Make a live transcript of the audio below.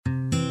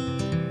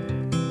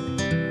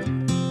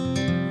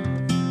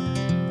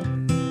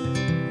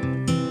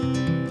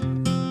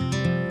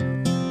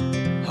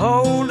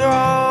hold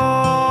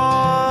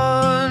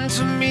on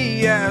to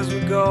me as we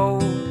go,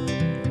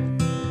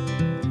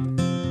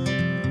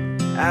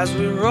 as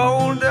we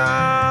roll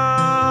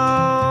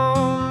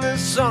down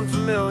this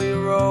unfamiliar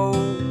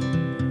road.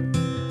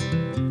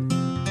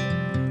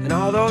 And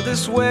although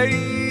this wave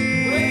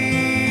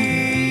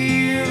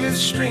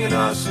is stringing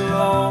us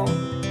along,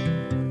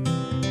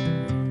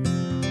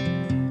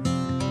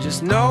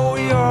 just know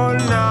you're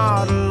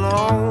not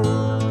alone,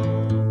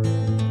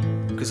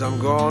 'cause I'm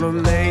gonna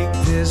make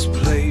this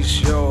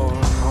place your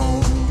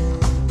home.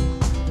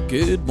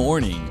 Good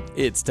morning.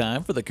 It's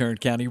time for the Kern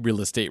County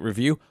Real Estate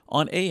Review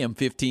on AM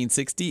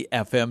 1560,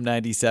 FM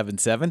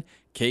 97.7,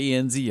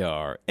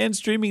 KNZR, and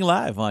streaming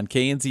live on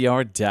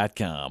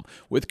knzr.com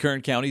with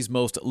Kern County's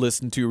most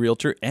listened to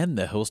realtor and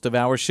the host of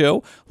our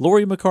show,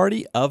 Lori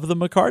McCarty of the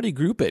McCarty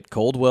Group at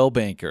Coldwell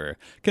Banker.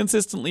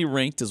 Consistently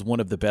ranked as one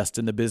of the best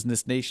in the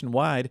business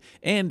nationwide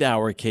and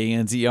our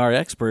KNZR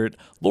expert,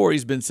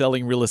 Lori's been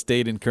selling real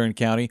estate in Kern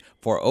County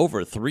for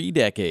over 3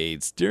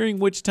 decades, during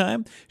which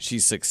time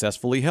she's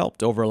successfully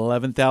helped over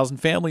 11,000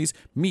 families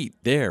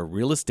meet their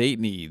real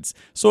estate needs.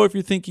 So if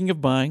you're thinking of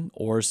buying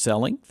or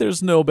selling,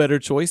 there's no better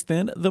choice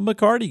than the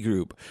McCarty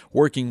Group.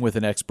 Working with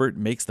an expert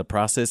makes the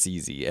process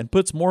easy and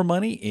puts more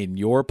money in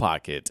your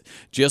pocket.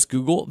 Just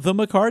Google the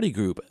McCarty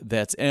Group.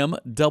 That's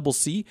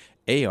MCCARTY,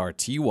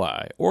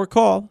 or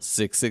call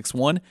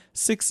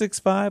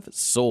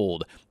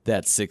 661-665-SOLD.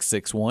 That's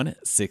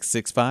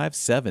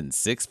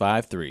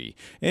 661-665-7653.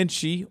 And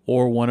she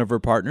or one of her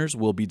partners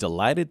will be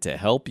delighted to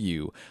help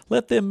you.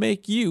 Let them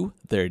make you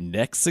their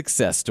next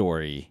success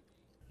story.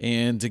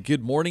 And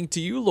good morning to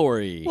you,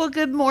 Lori. Well,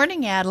 good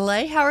morning,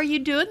 Adelaide. How are you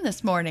doing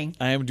this morning?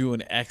 I am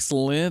doing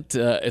excellent.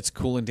 It's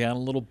cooling down a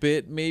little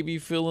bit, maybe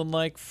feeling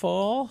like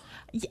fall.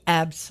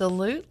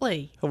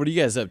 Absolutely. What are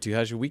you guys up to?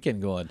 How's your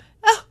weekend going?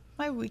 Oh,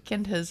 my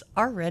weekend has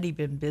already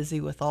been busy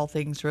with all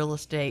things real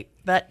estate,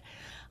 but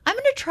I'm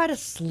going to try to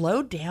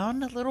slow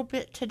down a little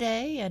bit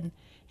today and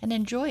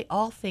enjoy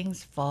all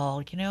things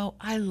fall. You know,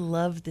 I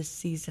love this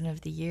season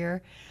of the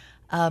year.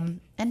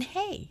 And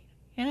hey,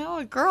 you know,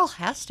 a girl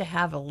has to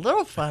have a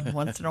little fun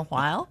once in a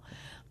while.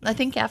 I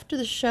think after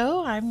the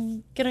show,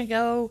 I'm going to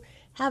go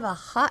have a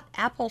hot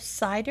apple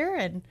cider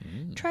and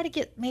try to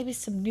get maybe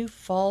some new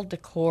fall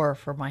decor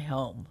for my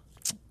home.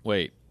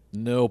 Wait,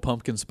 no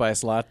pumpkin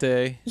spice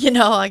latte? You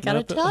know, I got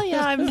to tell you,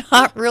 I'm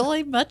not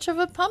really much of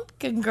a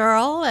pumpkin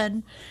girl.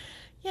 And,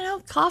 you know,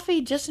 coffee,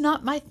 just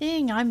not my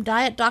thing. I'm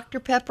Diet Dr.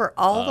 Pepper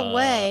all the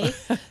way.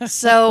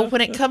 So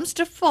when it comes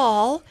to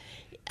fall,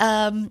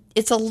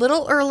 it's a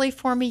little early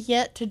for me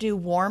yet to do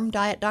warm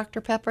Diet Dr.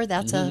 Pepper.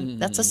 That's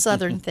a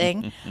Southern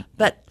thing.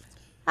 But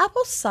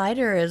apple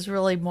cider is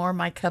really more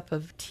my cup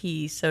of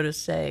tea, so to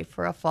say,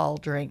 for a fall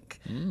drink.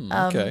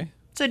 Okay.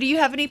 So do you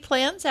have any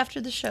plans after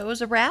the show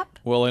is a wrap?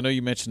 Well, I know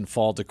you mentioned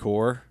fall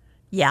decor.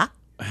 Yeah.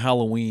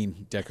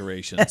 Halloween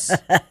decorations.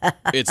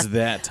 It's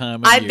that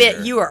time of year. I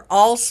bet you are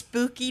all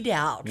spookied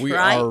out, We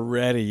right? are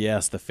ready,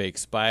 yes. The fake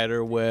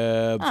spider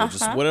webs, or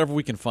just whatever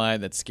we can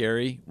find that's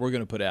scary, we're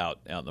going to put out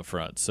in the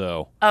front.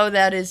 So, Oh,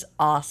 that is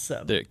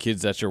awesome.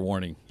 kids, that's your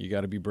warning. You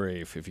got to be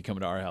brave if you come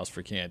to our house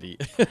for candy.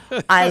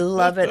 I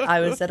love it. I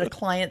was at a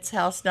client's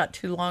house not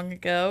too long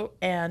ago,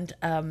 and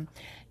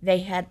they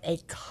had a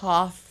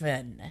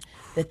coffin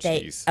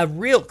a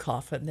real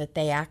coffin that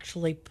they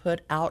actually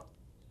put out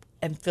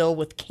and fill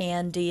with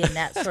candy and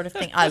that sort of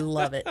thing. I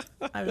love it.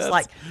 I was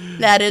like,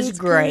 that is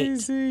great.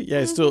 Crazy. Yeah,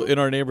 it's still in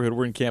our neighborhood.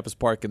 We're in Campus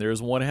Park, and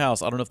there's one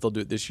house. I don't know if they'll do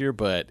it this year,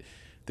 but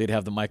they'd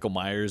have the Michael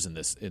Myers in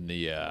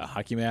the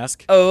hockey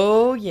mask.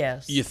 Oh,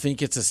 yes. You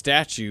think it's a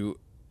statue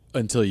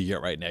until you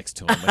get right next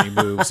to him and he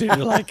moves. And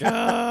you're like, boy.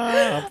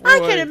 I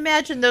can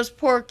imagine those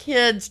poor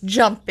kids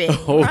jumping,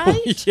 Oh,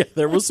 right? yeah,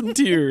 there was some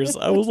tears.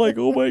 I was like,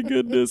 oh, my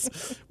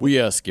goodness.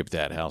 We skipped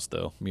that house,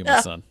 though, me and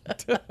my son.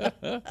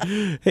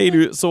 Hey,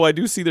 dude, so I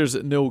do see there's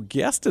no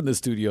guest in the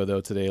studio, though,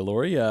 today,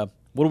 Lori.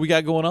 What do we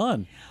got going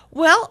on?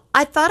 Well,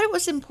 I thought it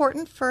was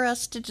important for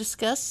us to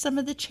discuss some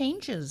of the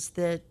changes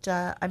that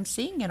I'm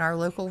seeing in our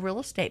local real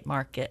estate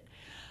market.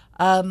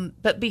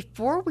 But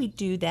before we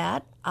do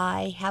that,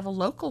 I have a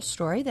local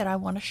story that I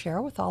want to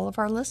share with all of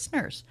our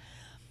listeners.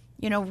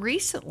 You know,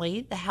 recently,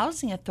 the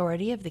Housing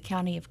Authority of the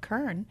County of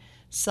Kern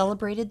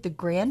celebrated the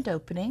grand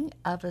opening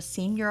of a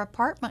senior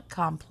apartment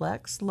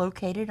complex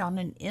located on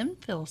an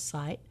infill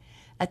site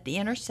at the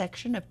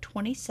intersection of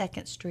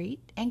 22nd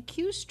Street and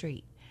Q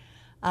Street.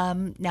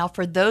 Now,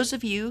 for those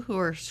of you who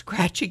are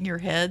scratching your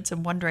heads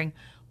and wondering,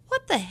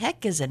 what the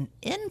heck is an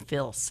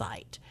infill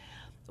site?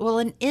 Well,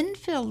 an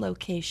infill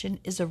location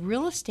is a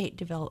real estate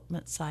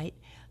development site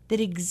that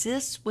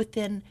exists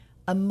within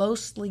a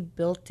mostly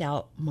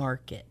built-out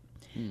market.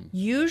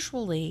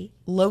 Usually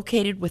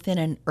located within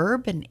an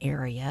urban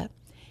area,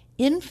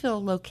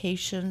 infill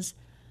locations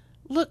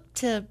look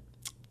to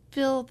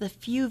fill the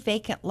few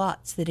vacant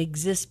lots that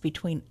exist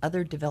between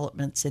other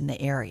developments in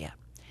the area.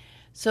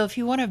 So if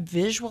you want to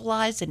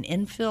visualize an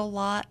infill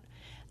lot,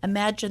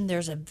 imagine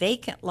there's a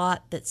vacant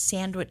lot that's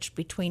sandwiched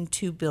between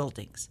two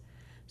buildings.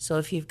 So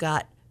if you've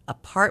got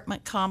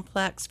apartment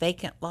complex,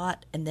 vacant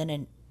lot, and then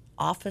an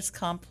office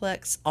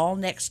complex all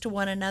next to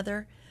one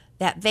another,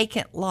 that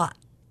vacant lot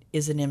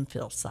is an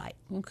infill site.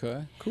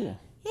 Okay, cool.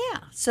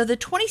 Yeah, so the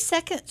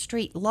 22nd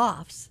Street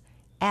Lofts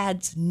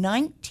adds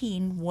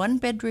 19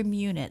 one-bedroom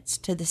units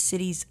to the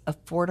city's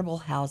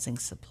affordable housing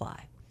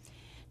supply.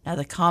 Now,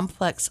 the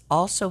complex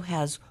also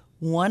has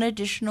one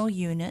additional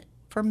unit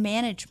for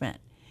management.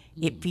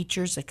 It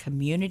features a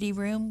community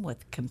room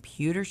with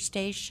computer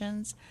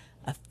stations,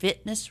 a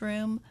fitness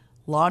room,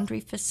 laundry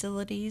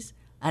facilities,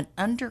 an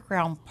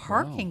underground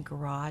parking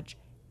garage,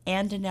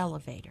 and an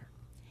elevator.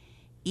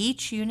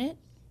 Each unit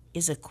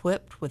is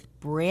equipped with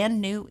brand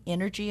new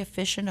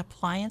energy-efficient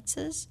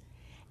appliances,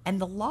 and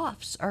the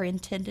lofts are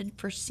intended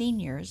for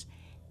seniors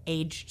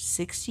aged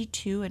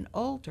 62 and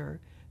older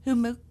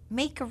who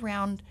make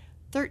around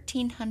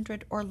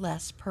 $1,300 or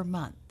less per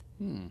month,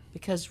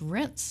 because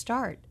rents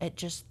start at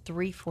just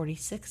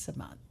 $346 a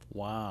month.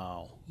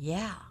 Wow.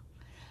 Yeah.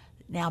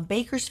 Now,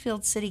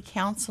 Bakersfield City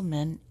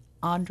Councilman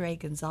Andre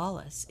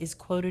Gonzalez is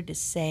quoted as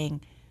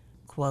saying,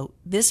 quote,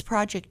 "This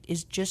project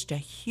is just a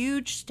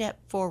huge step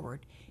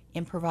forward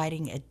in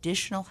providing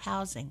additional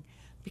housing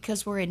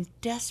because we're in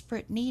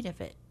desperate need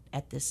of it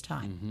at this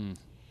time."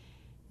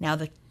 Now,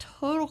 the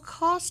total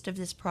cost of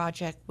this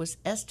project was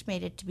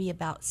estimated to be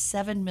about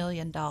 $7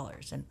 million.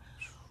 And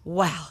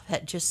wow,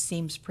 that just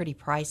seems pretty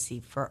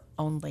pricey for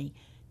only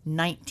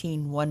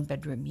 19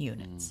 one-bedroom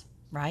units,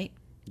 right?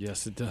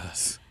 Yes, it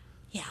does.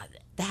 Yeah,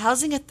 the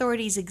Housing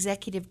Authority's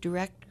executive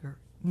director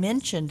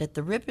mentioned at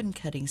the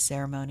ribbon-cutting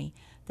ceremony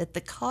that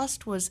the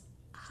cost was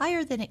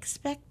higher than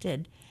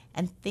expected,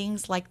 and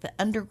things like the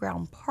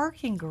underground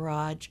parking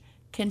garage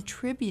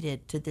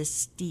contributed to this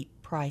steep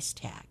price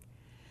tag.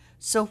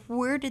 So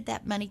where did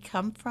that money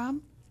come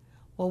from?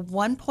 Well,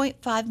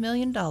 $1.5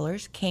 million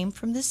came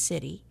from the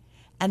city,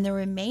 and the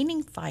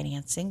remaining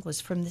financing was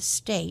from the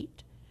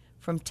state,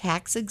 from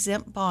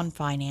tax-exempt bond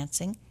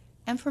financing,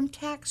 and from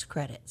tax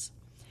credits.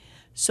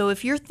 So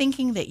if you're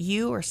thinking that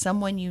you or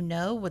someone you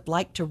know would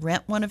like to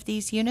rent one of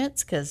these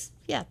units, because,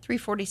 yeah,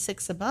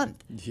 $346 a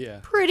month,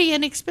 pretty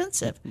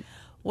inexpensive,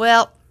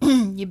 well,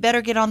 you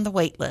better get on the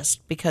wait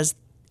list, because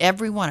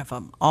every one of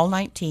them, all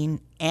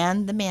 19,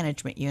 and the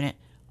management unit,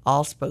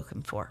 all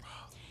spoken for.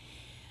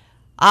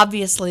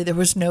 Obviously, there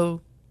was no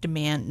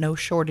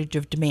shortage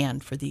of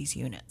demand for these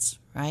units,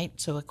 right?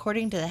 So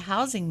according to the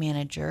housing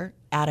manager,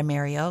 Adam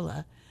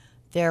Areola,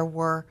 there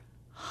were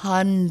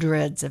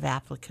hundreds of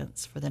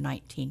applicants for the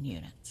 19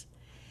 units.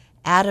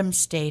 Adam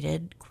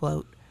stated,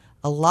 quote,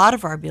 "A lot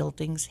of our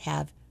buildings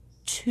have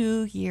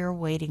 2-year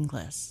waiting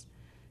lists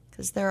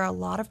because there are a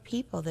lot of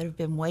people that have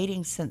been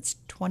waiting since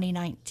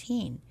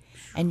 2019,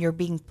 and you're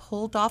being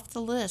pulled off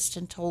the list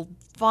and told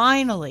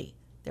finally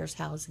there's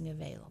housing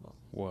available."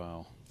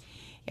 Wow.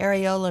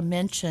 Areola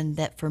mentioned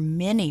that for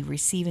many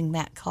receiving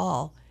that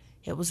call,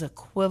 it was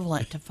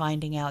equivalent to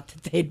finding out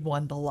that they'd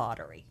won the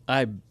lottery.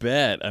 I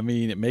bet. I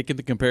mean, making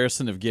the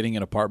comparison of getting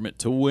an apartment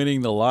to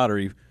winning the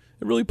lottery, it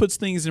really puts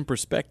things in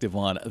perspective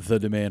on the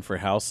demand for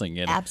housing.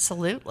 And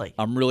absolutely.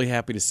 I'm really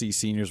happy to see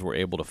seniors were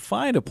able to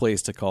find a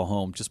place to call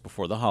home just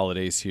before the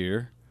holidays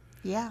here.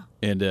 Yeah.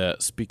 And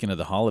speaking of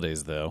the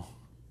holidays, though,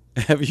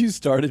 have you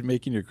started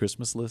making your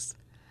Christmas list?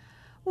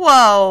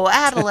 Whoa,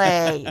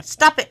 Adelaide.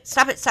 Stop it.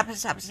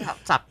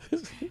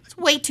 It's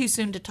way too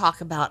soon to talk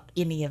about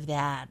any of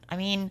that. I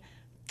mean,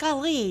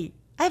 golly,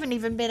 I haven't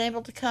even been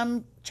able to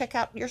come check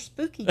out your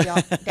spooky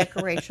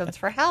decorations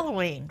for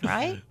Halloween,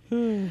 right?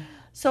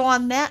 So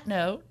on that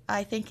note,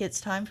 I think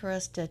it's time for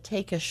us to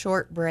take a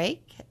short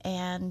break.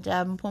 And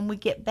when we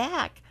get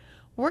back,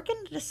 we're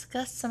going to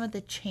discuss some of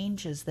the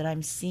changes that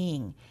I'm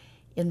seeing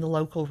in the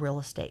local real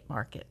estate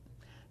market.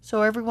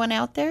 So everyone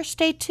out there,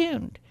 stay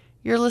tuned.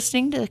 You're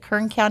listening to the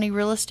Kern County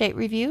Real Estate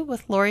Review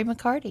with Lori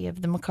McCarty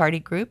of the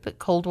McCarty Group at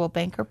Coldwell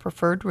Banker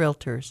Preferred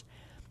Realtors,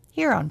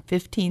 here on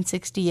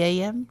 1560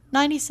 AM,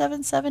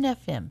 97.7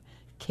 FM,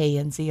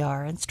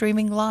 KNZR, and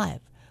streaming live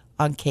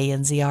on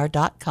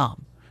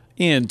knzr.com.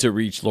 And to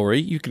reach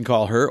Lori, you can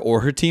call her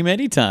or her team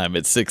anytime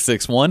at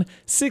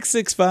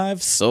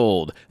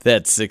 661-665-SOLD.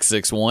 That's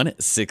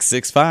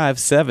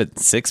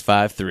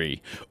 661-665-7653.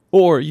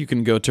 Or you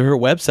can go to her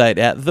website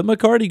at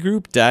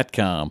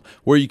themccartygroup.com,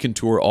 where you can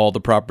tour all the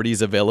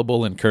properties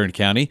available in Kern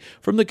County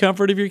from the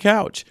comfort of your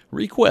couch.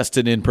 Request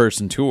an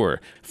in-person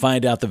tour.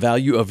 Find out the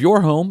value of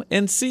your home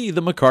and see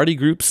the McCarty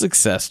Group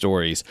success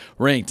stories.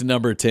 Ranked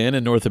number 10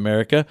 in North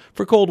America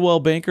for Coldwell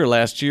Banker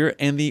last year,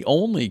 and the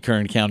only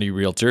Kern County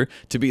realtor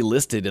to be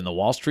listed in the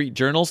Wall Street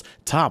Journal's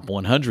Top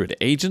 100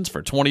 Agents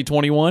for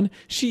 2021,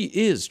 she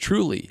is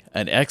truly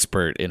an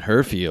expert in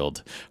her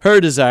field.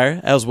 Her desire,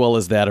 as well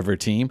as that of her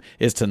team,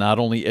 is to not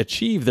only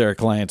achieve their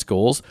clients'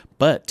 goals,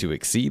 but to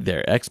exceed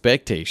their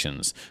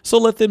expectations. So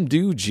let them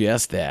do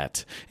just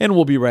that. And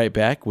we'll be right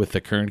back with the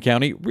Kern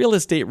County Real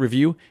Estate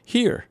Review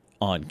here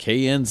on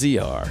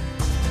KNZR.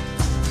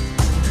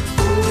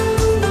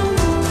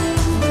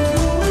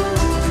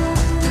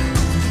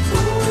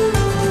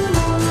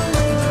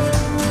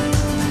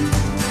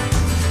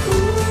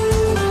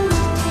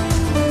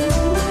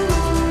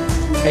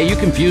 Hey, you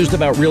confused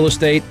about real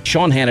estate?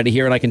 Sean Hannity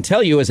here, and I can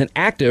tell you as an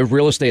active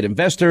real estate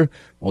investor,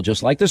 well,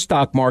 just like the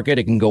stock market,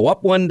 it can go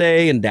up one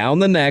day and down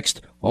the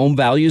next. Home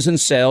values and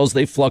sales,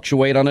 they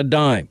fluctuate on a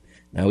dime.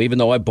 Now, even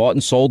though I bought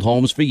and sold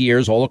homes for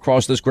years all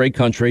across this great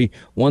country,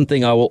 one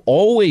thing I will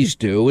always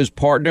do is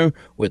partner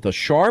with a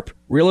sharp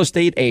real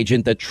estate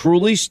agent that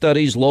truly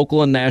studies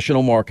local and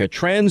national market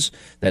trends,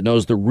 that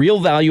knows the real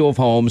value of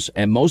homes,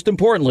 and most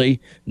importantly,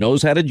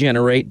 knows how to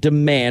generate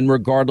demand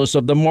regardless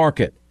of the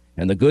market.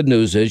 And the good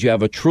news is you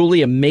have a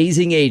truly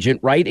amazing agent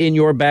right in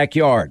your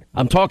backyard.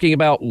 I'm talking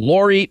about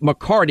Lori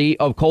McCarty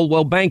of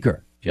Coldwell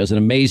Banker. She has an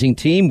amazing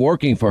team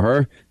working for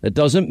her that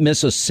doesn't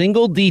miss a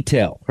single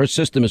detail. Her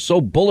system is so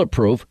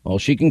bulletproof, well,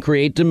 she can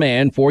create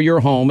demand for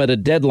your home at a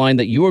deadline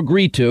that you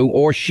agree to,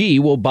 or she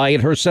will buy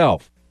it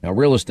herself. Now,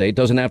 real estate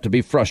doesn't have to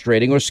be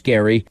frustrating or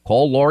scary.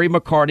 Call Lori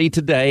McCarty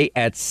today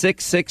at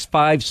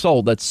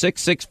 665-SOLD. That's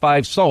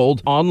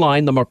 665-SOLD.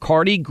 Online,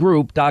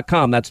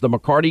 themccartygroup.com. That's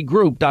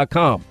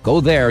themccartygroup.com.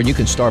 Go there and you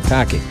can start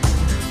packing.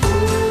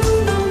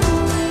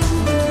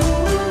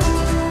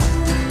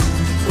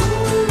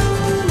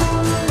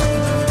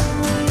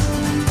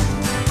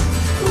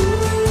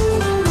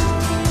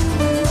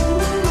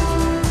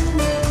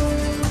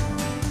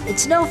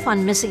 It's no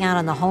fun missing out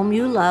on the home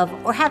you love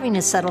or having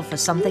to settle for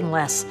something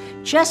less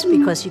just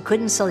because you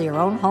couldn't sell your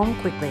own home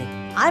quickly.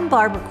 I'm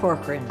Barbara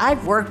Corcoran.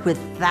 I've worked with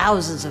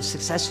thousands of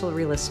successful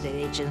real estate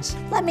agents.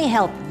 Let me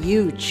help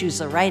you choose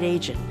the right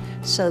agent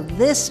so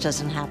this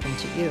doesn't happen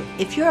to you.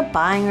 If you're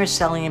buying or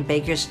selling in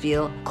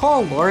Bakersfield,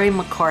 call Lori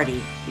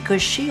McCarty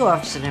because she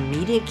offers an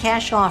immediate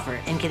cash offer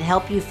and can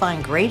help you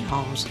find great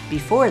homes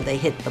before they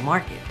hit the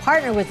market.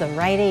 Partner with the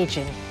right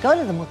agent. Go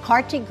to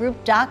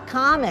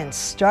themccartygroup.com and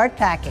start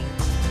packing.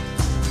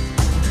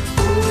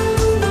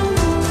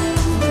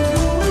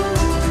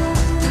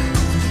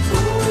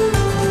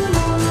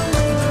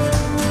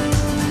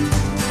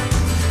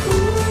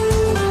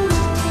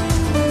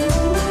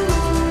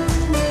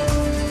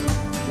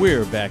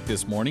 We're back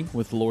this morning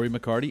with Lori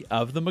McCarty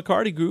of the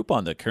McCarty Group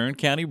on the Kern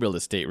County Real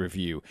Estate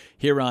Review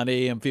here on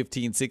AM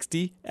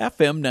 1560,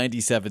 FM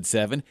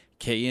 97.7,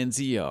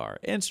 KNZR,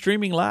 and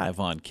streaming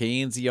live on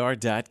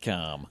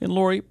knzr.com. And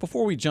Lori,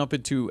 before we jump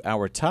into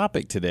our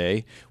topic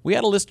today, we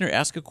had a listener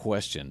ask a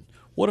question.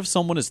 What if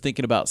someone is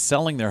thinking about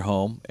selling their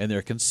home and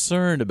they're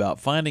concerned about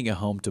finding a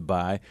home to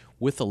buy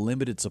with a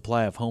limited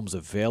supply of homes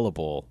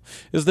available?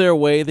 Is there a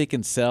way they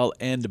can sell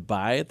and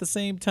buy at the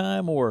same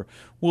time, or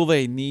will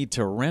they need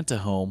to rent a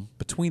home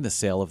between the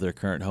sale of their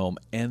current home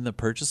and the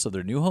purchase of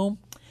their new home?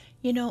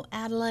 You know,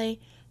 Adelaide,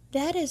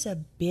 that is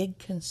a big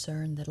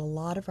concern that a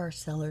lot of our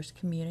sellers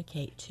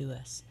communicate to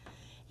us.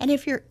 And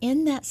if you're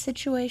in that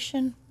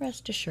situation,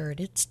 rest assured,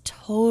 it's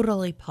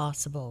totally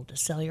possible to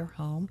sell your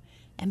home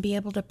and be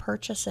able to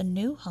purchase a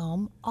new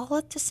home all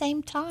at the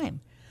same time.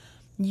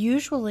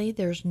 Usually,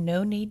 there's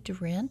no need to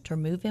rent or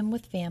move in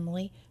with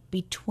family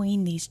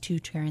between these two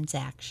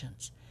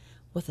transactions.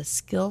 With a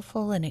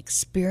skillful and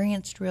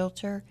experienced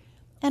realtor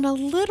and a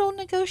little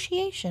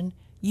negotiation,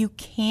 you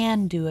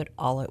can do it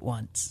all at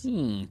once.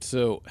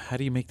 So how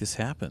do you make this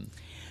happen?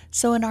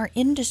 So in our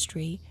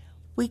industry,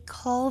 we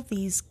call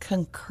these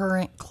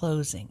concurrent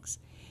closings.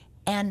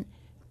 And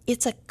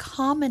it's a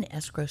common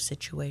escrow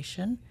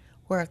situation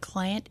where a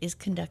client is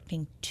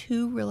conducting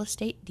two real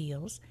estate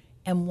deals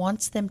and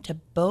wants them to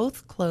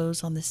both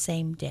close on the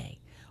same day,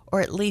 or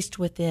at least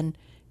within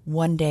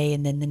one day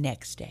and then the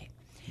next day.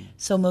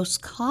 So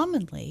most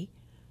commonly,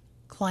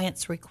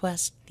 clients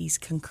request these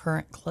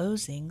concurrent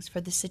closings for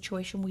the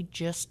situation we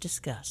just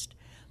discussed.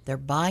 They're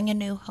buying a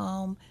new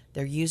home,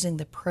 they're using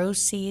the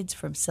proceeds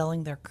from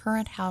selling their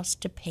current house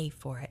to pay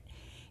for it,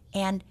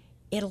 and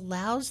it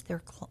allows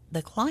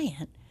the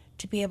client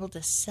to be able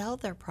to sell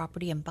their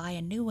property and buy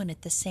a new one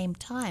at the same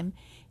time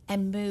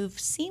and move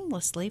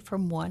seamlessly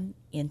from one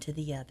into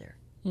the other.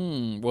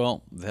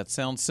 Well, that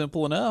sounds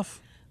simple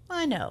enough.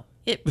 I know.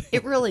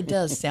 It really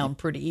does sound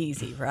pretty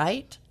easy,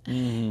 right?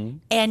 Mm-hmm.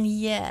 And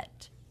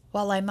yet,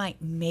 while I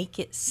might make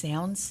it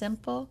sound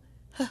simple,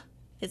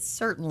 it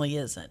certainly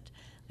isn't.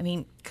 I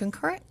mean,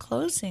 concurrent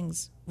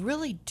closings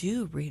really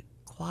do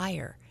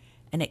require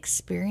an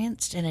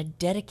experienced and a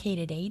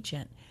dedicated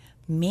agent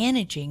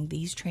managing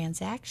these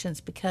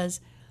transactions because,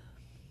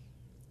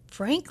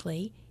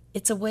 frankly,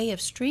 it's a way of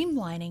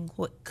streamlining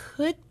what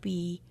could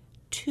be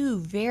two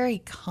very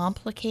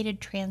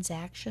complicated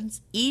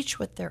transactions, each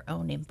with their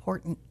own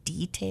important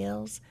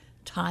details,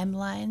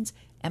 timelines,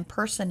 and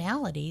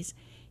personalities,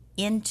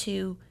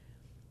 into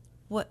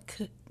what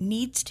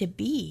needs to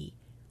be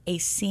a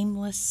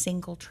seamless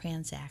single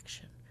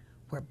transaction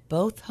where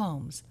both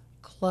homes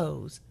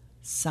close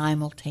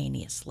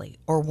simultaneously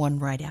or one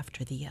right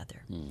after the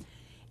other.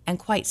 And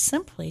quite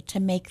simply, to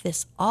make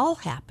this all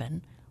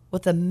happen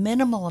with a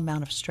minimal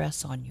amount of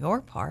stress on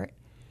your part,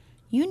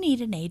 you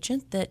need an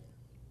agent that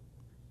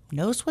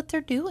knows what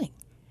they're doing,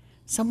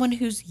 someone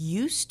who's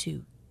used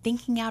to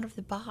thinking out of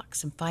the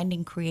box and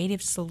finding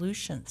creative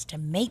solutions to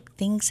make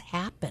things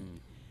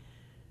happen,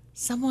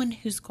 someone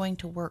who's going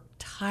to work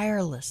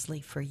tirelessly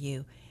for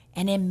you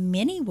and in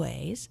many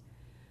ways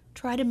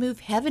try to move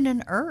heaven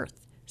and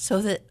earth so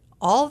that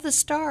all the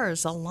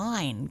stars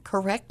align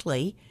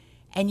correctly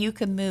and you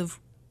can move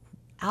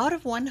out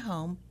of one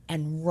home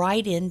and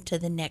right into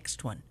the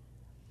next one.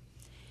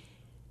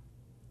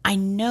 I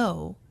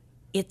know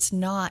it's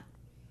not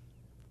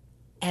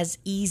as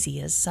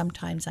easy as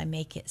sometimes I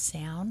make it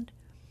sound,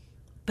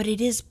 but it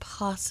is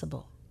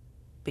possible.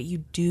 But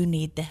you do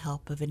need the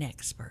help of an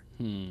expert.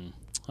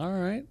 All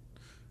right.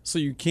 So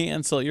you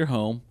can sell your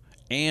home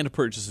and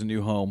purchase a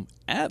new home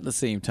at the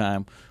same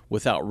time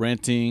without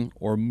renting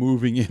or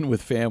moving in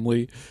with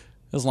family,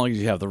 as long as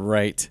you have the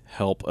right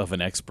help of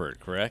an expert,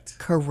 correct?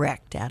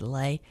 Correct,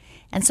 Adelaide.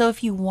 And so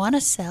if you want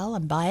to sell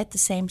and buy at the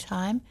same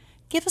time,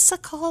 give us a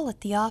call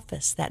at the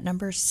office. That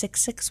number is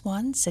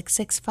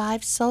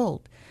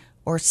 661-665-SOLD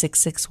or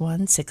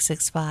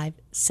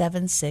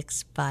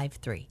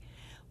 661-665-7653.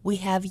 We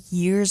have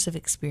years of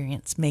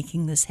experience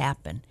making this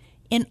happen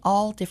in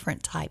all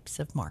different types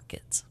of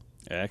markets.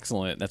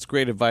 Excellent. That's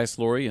great advice,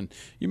 Lori. And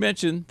you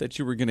mentioned that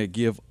you were going to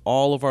give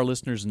all of our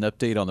listeners an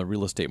update on the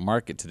real estate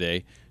market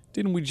today.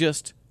 Didn't we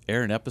just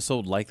air an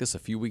episode like this a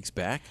few weeks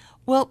back?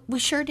 Well, we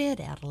sure did,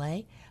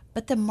 Adelaide.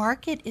 But the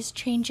market is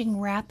changing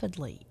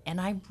rapidly,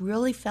 and I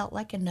really felt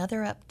like another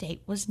update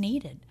was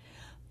needed.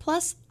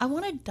 Plus, I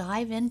want to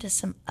dive into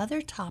some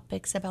other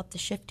topics about the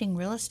shifting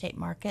real estate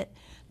market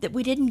that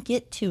we didn't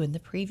get to in the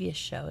previous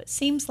show. It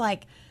seems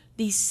like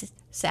these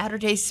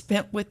Saturdays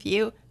spent with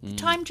you, the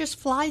time just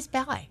flies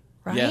by,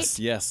 right?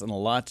 Yes, and a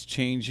lot's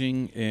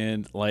changing.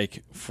 And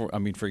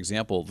for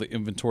example, the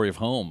inventory of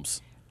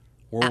homes.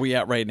 Where are we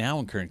at right now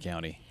in Kern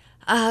County?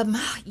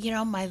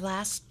 My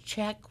last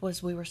check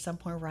was we were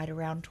somewhere right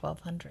around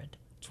 1,200.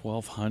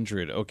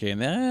 1,200. Okay,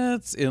 and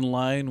that's in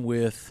line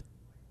with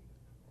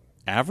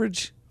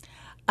average?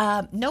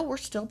 No, we're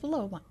still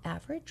below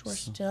average. We're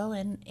still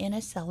in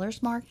a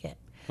seller's market.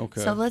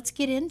 Okay. So let's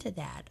get into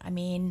that. I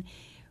mean,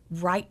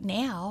 right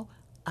now,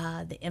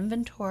 the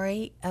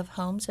inventory of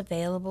homes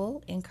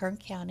available in Kern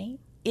County,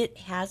 it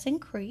has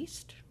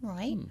increased,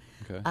 right?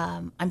 Okay.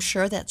 I'm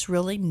sure that's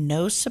really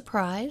no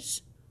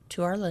surprise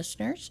to our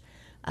listeners.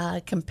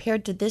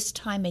 Compared to this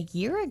time a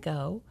year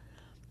ago,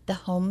 the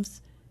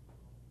homes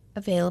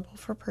available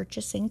for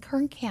purchase in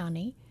Kern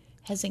County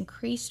has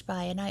increased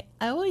by, and I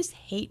always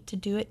hate to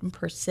do it in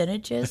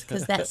percentages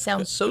because that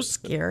sounds so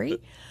scary,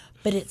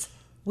 but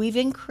we've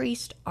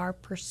increased our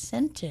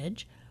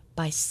percentage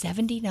by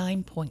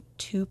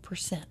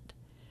 79.2%.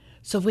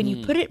 So when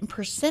you put it in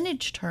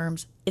percentage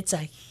terms, it's a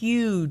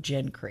huge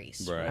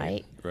increase,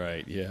 right?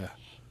 Right, yeah.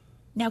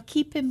 Now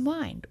keep in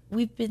mind,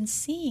 we've been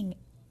seeing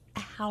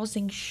a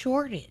housing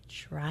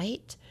shortage,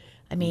 right?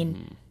 I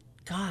mean,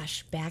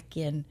 gosh, back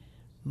in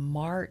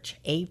March,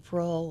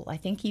 April, I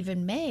think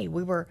even May,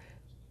 we were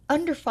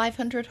under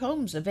 500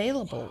 homes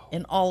available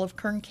in all of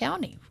Kern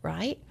County,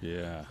 right?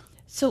 Yeah.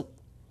 So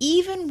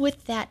even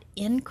with that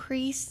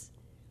increase,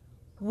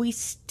 we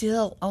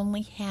still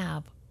only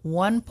have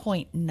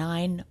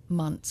 1.9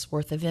 months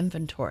worth of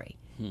inventory.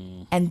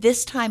 And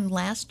this time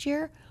last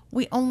year,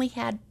 we only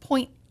had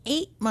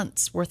 0.8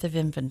 months worth of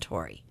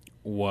inventory.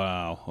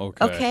 Wow.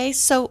 Okay. Okay,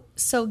 so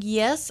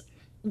yes,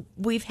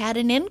 we've had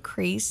an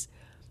increase,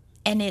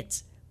 and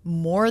it's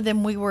more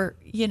than we were,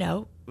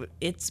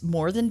 it's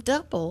more than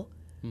double,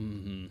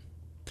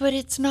 but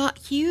it's not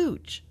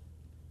huge.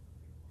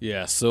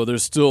 Yeah, so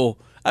there's still,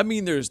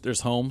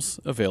 there's homes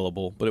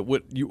available, but it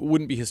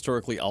wouldn't be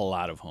historically a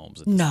lot of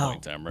homes at this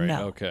point in time, right?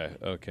 No.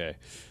 Okay.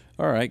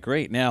 All right,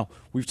 great. Now,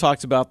 we've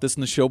talked about this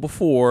in the show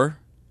before,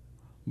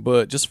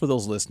 but just for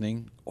those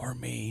listening, or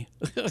me,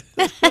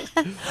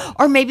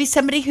 or maybe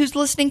somebody who's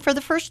listening for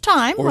the first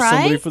time, or right?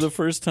 somebody for the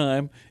first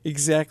time,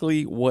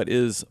 exactly what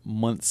is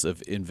months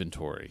of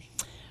inventory?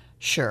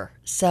 Sure.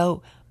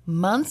 So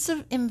months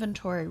of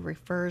inventory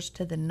refers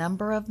to the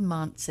number of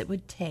months it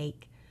would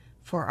take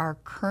for our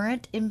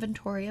current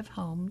inventory of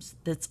homes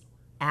that's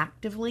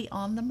actively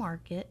on the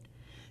market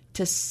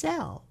to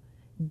sell,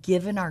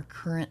 given our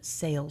current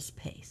sales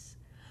pace.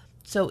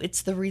 So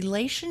it's the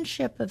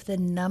relationship of the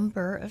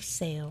number of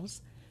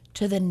sales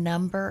to the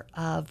number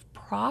of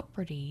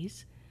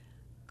properties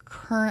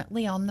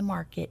currently on the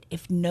market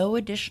if no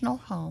additional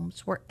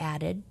homes were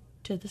added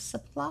to the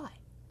supply,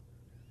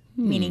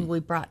 meaning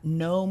we brought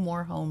no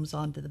more homes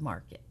onto the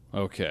market.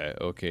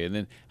 Okay. And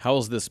then how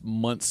is this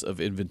months of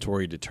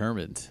inventory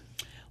determined?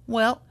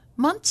 Well,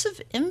 months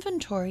of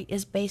inventory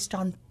is based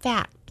on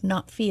fact,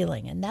 not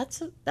feeling, and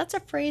that's a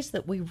phrase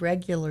that we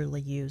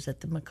regularly use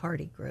at the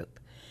McCarty Group.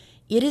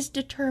 It is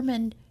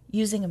determined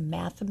using a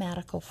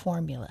mathematical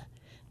formula.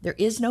 There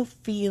is no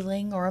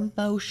feeling or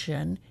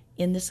emotion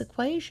in this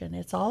equation.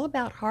 It's all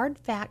about hard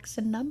facts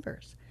and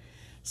numbers.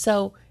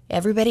 So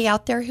everybody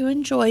out there who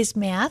enjoys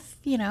math,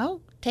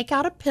 take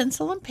out a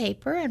pencil and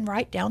paper and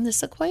write down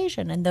this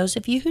equation. And those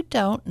of you who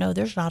don't, know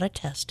there's not a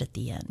test at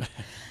the end.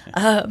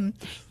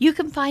 You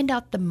can find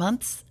out the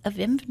months of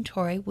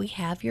inventory we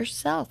have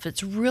yourself.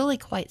 It's really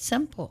quite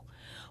simple.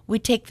 We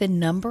take the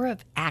number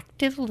of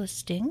active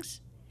listings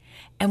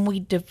and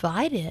we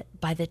divide it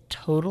by the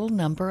total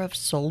number of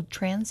sold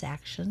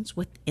transactions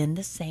within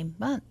the same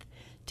month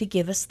to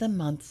give us the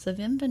months of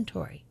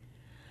inventory.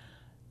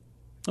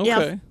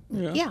 Okay.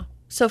 Yeah.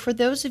 So for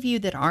those of you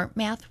that aren't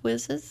math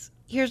whizzes,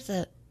 here's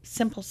a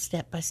simple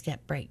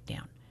step-by-step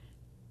breakdown.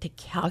 To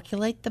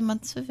calculate the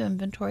months of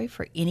inventory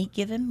for any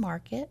given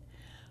market,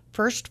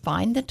 first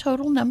find the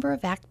total number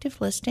of active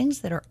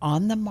listings that are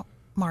on the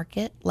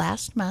market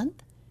last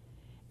month,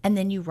 and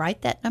then you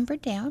write that number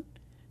down.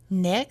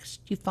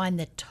 Next, you find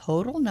the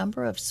total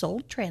number of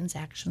sold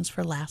transactions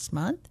for last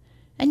month,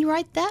 and you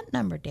write that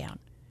number down.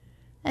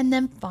 And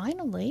then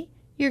finally,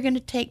 you're going to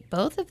take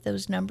both of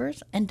those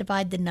numbers and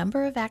divide the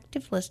number of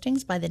active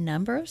listings by the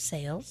number of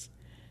sales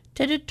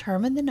to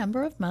determine the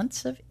number of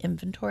months of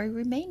inventory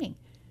remaining.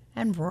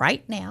 And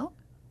right now,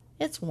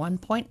 it's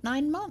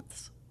 1.9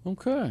 months.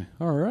 Okay.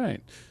 All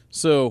right.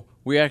 So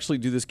we actually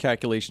do this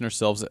calculation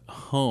ourselves at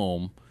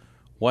home.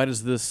 Why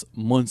does this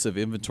months of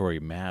inventory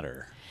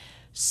matter?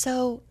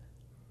 So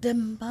the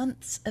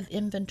months of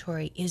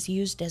inventory is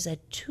used as a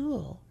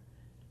tool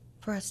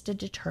for us to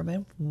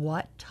determine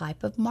what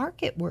type of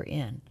market we're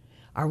in.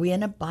 Are we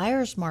in a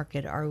buyer's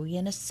market? Are we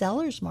in a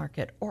seller's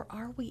market? Or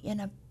are we in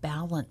a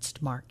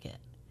balanced market?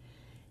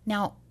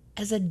 Now,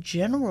 as a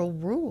general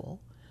rule,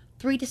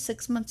 3 to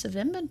 6 months of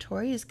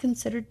inventory is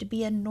considered to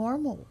be a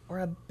normal or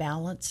a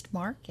balanced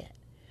market.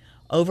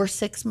 Over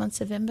 6 months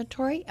of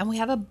inventory, and we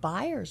have a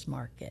buyer's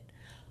market.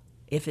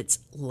 If it's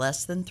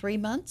less than 3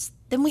 months,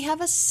 then we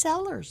have a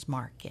seller's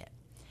market.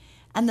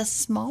 And the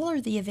smaller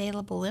the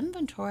available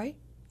inventory,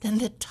 then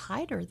the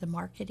tighter the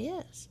market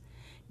is.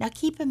 Now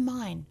keep in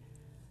mind,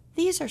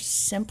 these are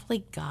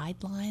simply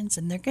guidelines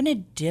and they're going to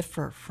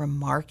differ from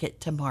market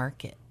to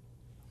market.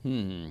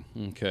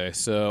 Okay,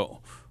 so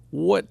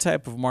what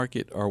type of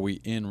market are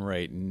we in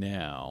right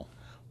now?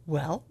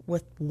 Well,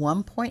 with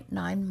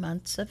 1.9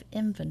 months of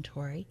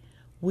inventory,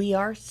 we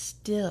are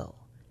still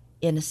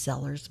in a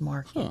seller's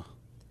market.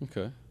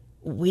 Okay.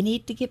 We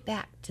need to get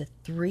back to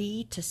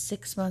 3 to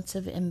 6 months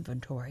of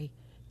inventory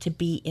to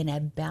be in a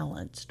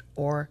balanced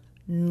or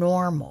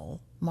normal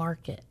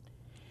market.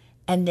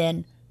 And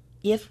then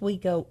if we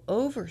go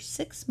over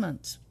 6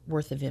 months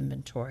worth of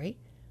inventory,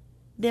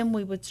 then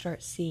we would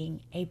start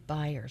seeing a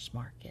buyer's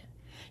market.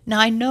 Now,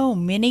 I know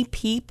many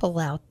people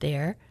out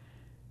there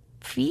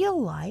feel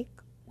like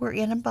we're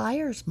in a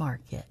buyer's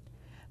market,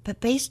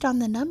 but based on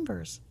the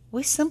numbers,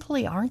 we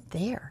simply aren't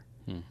there.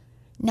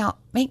 Now,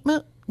 make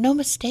no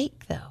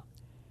mistake, though.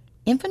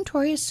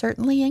 Inventory is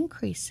certainly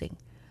increasing,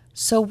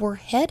 so we're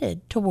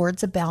headed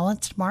towards a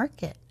balanced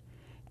market.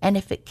 And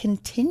if it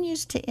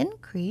continues to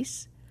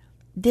increase,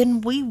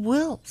 then we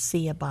will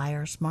see a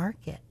buyer's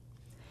market.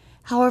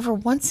 However,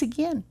 once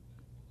again,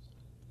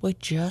 we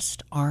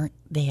just aren't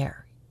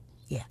there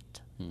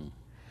yet.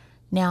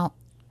 Now,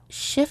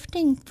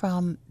 shifting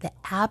from the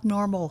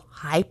abnormal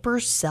hyper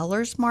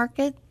seller's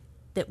market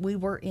that we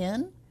were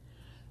in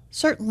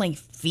certainly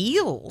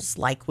feels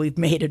like we've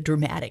made a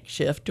dramatic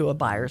shift to a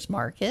buyer's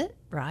market,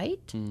 right?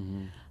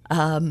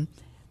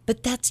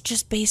 But that's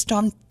just based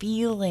on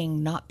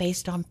feeling, not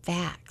based on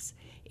facts.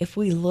 If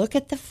we look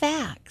at the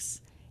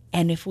facts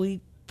and if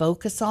we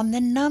focus on the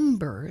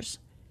numbers,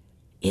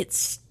 it's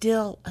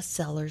still a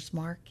seller's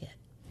market.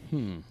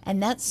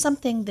 And that's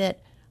something that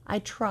I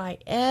try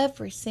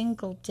every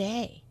single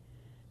day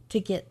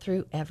to get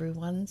through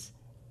everyone's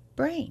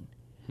brain.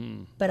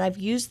 But I've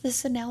used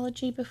this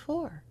analogy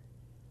before.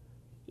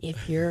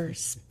 If you're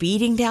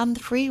speeding down the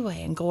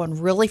freeway and going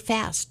really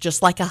fast,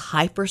 just like a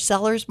hyper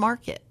seller's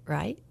market,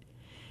 right?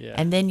 Yeah.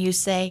 And then you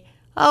say,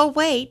 oh,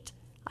 wait,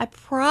 I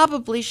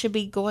probably should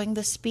be going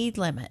the speed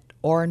limit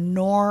or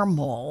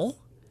normal,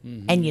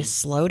 and you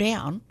slow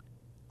down.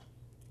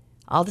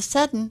 All of a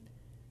sudden,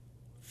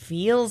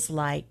 feels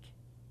like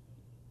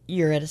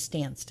you're at a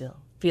standstill.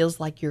 Feels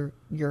like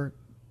the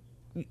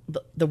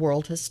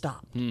world has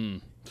stopped.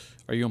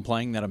 Are you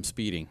implying that I'm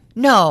speeding?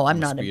 No, I'm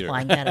not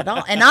implying that at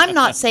all. And I'm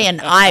not saying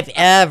I've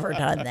ever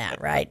done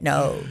that, right?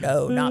 No,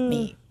 not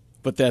me.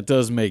 But that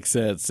does make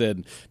sense.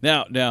 And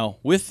now,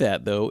 with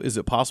that, though, is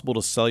it possible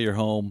to sell your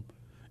home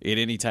in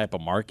any type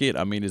of market?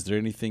 I mean, is there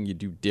anything you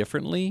do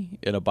differently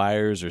in a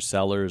buyer's or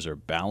seller's or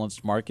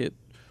balanced market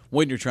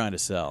when you're trying to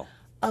sell?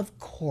 Of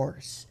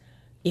course.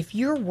 If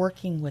you're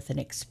working with an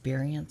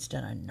experienced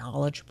and a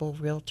knowledgeable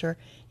realtor,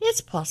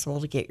 it's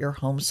possible to get your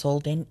home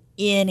sold in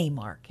any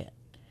market.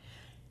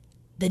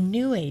 The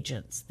new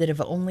agents that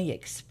have only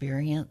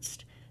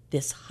experienced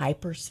this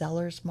hyper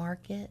seller's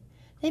market,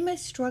 they may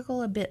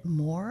struggle a bit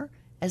more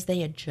as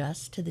they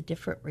adjust to the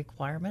different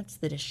requirements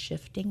that a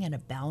shifting and a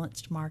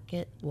balanced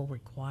market will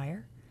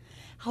require.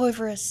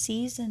 However, a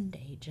seasoned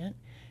agent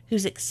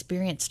who's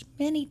experienced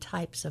many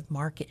types of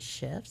market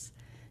shifts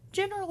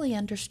generally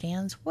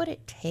understands what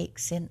it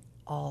takes in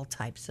all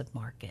types of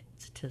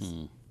markets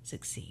to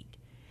succeed.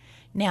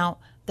 Now,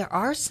 there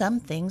are some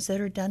things that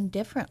are done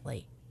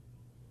differently.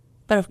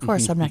 But of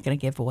course, I'm not going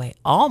to give away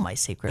all my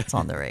secrets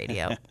on the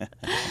radio.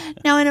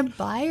 Now, in a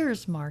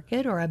buyer's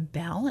market or a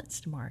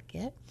balanced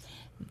market,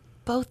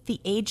 both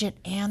the agent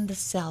and the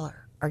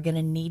seller are going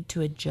to need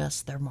to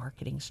adjust their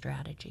marketing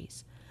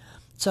strategies.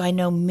 So I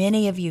know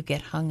many of you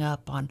get hung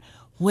up on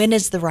when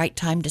is the right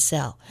time to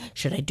sell?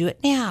 Should I do it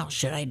now?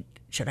 Should I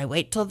Should I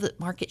wait till the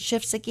market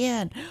shifts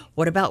again?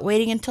 What about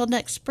waiting until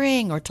next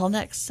spring or till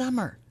next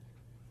summer?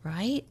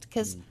 Right?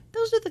 Because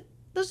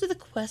those are the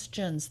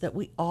questions that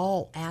we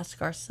all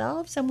ask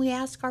ourselves and we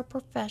ask our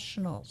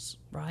professionals,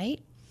 right?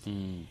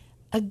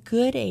 A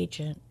good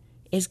agent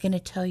is going to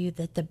tell you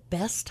that the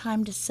best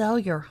time to sell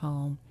your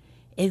home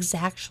is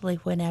actually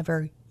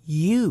whenever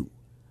you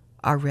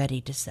are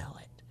ready to sell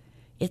it.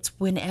 It's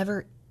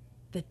whenever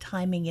the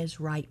timing is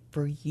right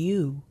for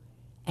you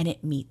and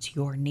it meets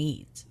your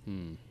needs.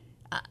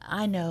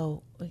 I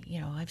know,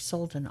 I've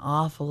sold an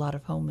awful lot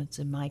of homes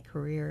in my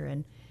career,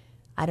 and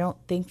I don't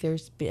think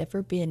there's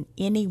ever been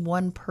any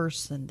one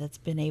person that's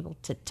been able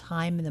to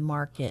time the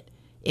market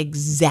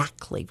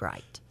exactly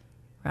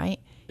right?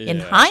 In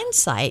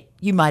hindsight,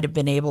 you might have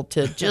been able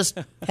to just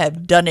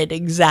have done it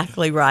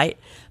exactly right,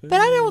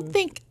 but I don't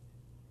think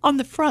on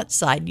the front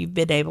side you've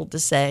been able to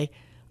say,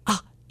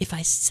 if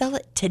I sell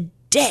it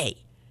today,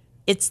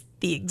 it's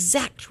the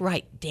exact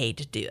right day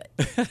to do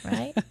it,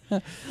 right?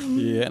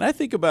 Yeah, and I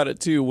think about it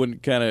too when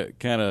kind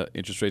of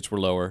interest rates were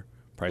lower,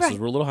 prices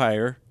were a little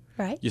higher.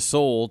 Right. You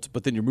sold,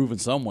 but then you're moving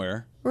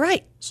somewhere.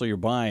 Right. So you're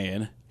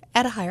buying.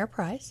 At a higher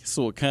price.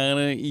 So it kind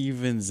of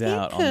evens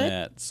out on could.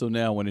 that. So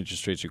now when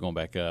interest rates are going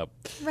back up,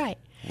 Right.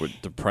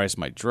 the price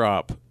might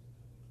drop.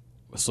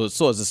 So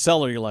as a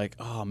seller, you're like,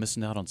 I'm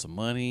missing out on some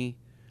money.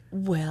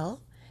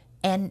 Well,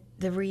 and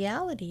the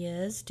reality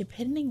is,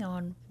 depending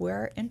on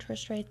where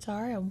interest rates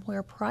are and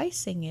where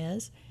pricing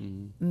is,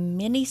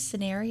 many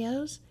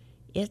scenarios,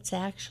 it's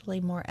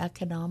actually more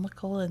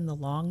economical in the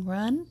long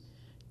run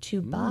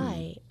to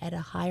buy at a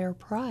higher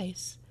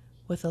price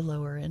with a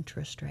lower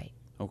interest rate.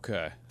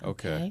 Okay.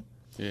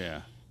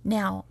 Yeah.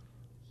 Now,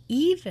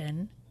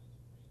 even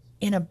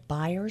in a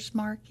buyer's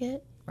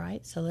market,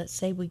 right? So let's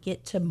say we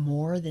get to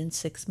more than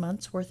 6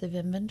 months worth of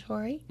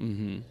inventory,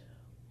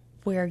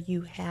 where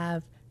you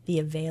have the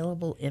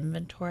available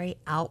inventory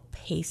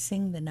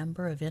outpacing the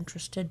number of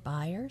interested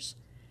buyers.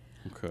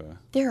 Okay.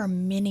 There are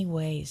many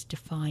ways to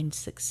find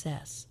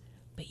success,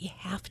 but you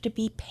have to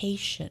be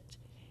patient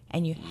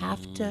and you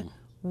have to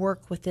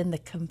work within the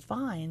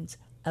confines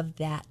of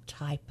that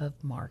type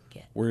of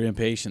market. We're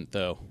impatient,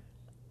 though.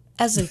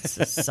 As a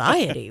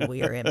society,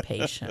 we are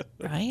impatient,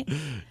 right?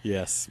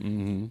 Yes.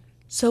 Mm-hmm.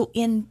 So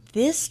in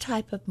this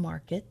type of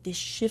market, this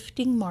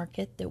shifting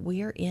market that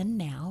we are in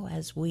now,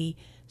 as we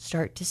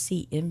start to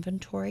see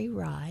inventory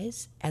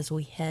rise, as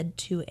we head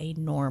to a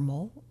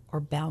normal or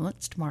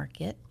balanced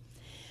market,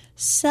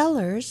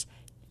 sellers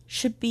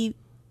should be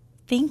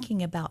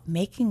thinking about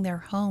making their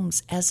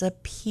homes as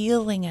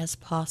appealing as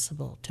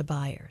possible to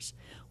buyers.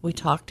 We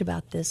talked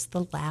about this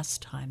the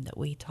last time that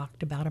we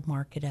talked about a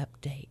market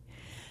update.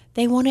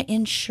 They want to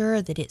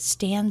ensure that it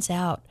stands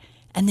out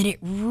and that it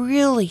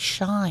really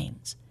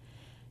shines.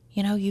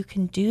 You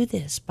can do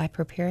this by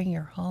preparing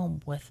your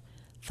home with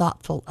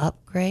thoughtful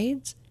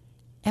upgrades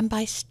and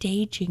by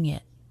staging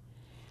it.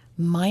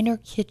 Minor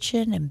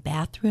kitchen and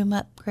bathroom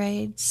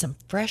upgrades, some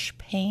fresh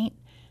paint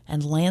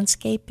and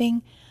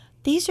landscaping.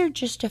 These are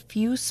just a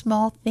few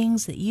small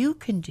things that you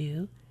can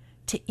do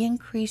to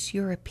increase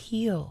your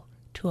appeal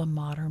to a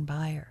modern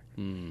buyer.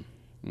 And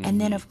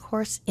then, of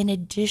course, in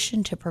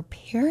addition to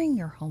preparing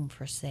your home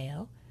for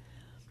sale,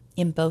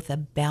 in both a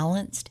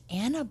balanced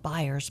and a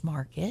buyer's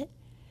market,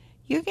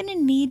 you're going to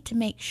need to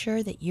make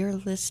sure that your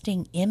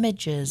listing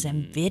images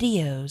and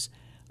videos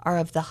are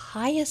of the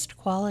highest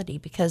quality,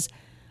 because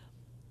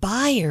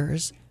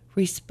buyers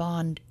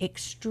respond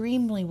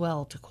extremely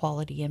well to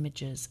quality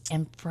images.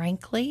 And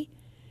frankly,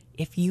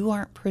 if you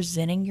aren't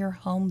presenting your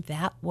home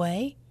that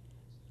way,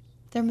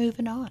 they're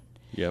moving on.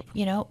 Yep.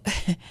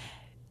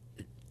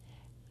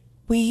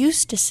 We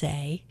used to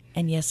say,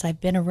 and yes,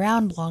 I've been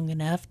around long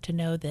enough to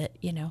know that,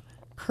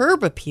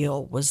 curb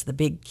appeal was the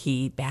big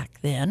key back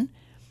then.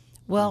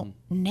 Well,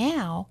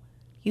 now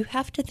you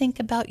have to think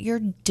about your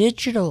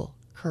digital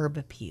curb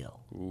appeal,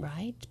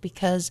 right?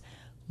 Because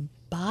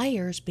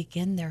buyers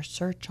begin their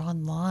search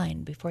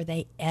online before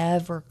they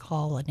ever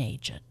call an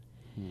agent.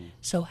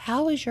 So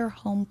how is your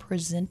home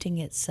presenting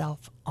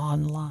itself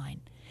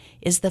online?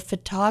 Is the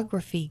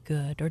photography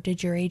good, or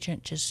did your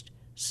agent just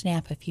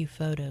snap a few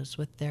photos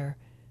with their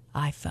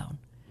iPhone?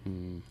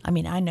 I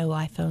mean, I know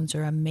iPhones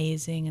are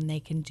amazing and they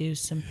can do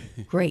some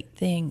great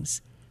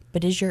things,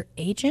 but is your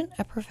agent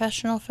a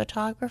professional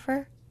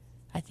photographer?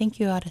 I think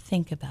you ought to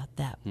think about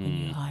that when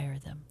you hire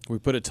them. We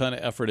put a ton of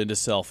effort into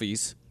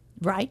selfies.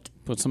 Right?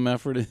 Put some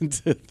effort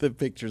into the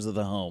pictures of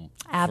the home.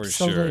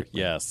 Absolutely. For sure.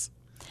 Yes.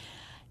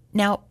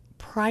 Now,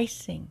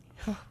 pricing,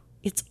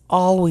 it's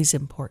always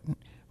important,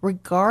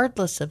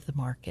 regardless of the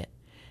market.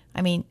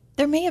 I mean,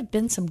 there may have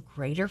been some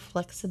greater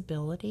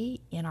flexibility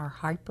in our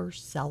hyper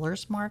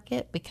sellers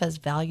market because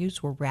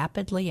values were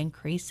rapidly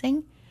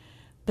increasing.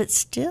 But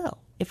still,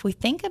 if we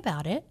think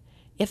about it,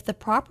 if the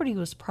property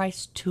was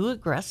priced too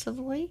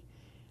aggressively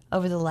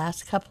over the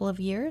last couple of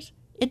years,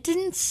 it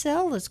didn't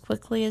sell as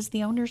quickly as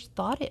the owners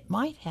thought it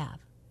might have.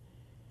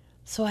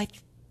 So I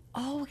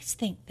always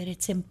think that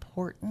it's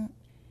important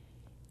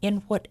in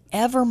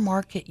whatever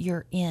market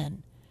you're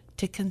in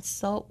to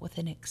consult with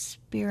an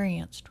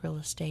experienced real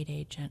estate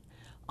agent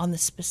on the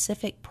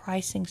specific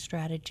pricing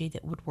strategy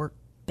that would work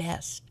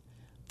best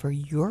for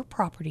your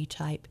property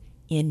type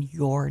in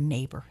your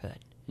neighborhood.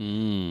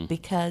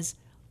 Because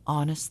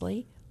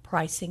honestly,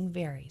 pricing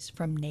varies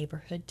from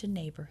neighborhood to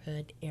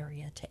neighborhood,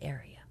 area to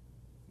area.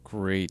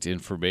 Great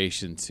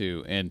information,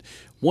 too. And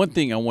one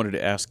thing I wanted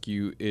to ask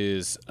you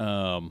is,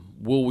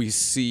 will we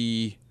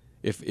see,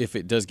 if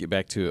it does get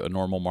back to a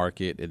normal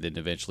market and then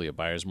eventually a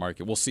buyer's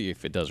market, we'll see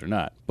if it does or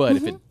not. But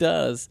if it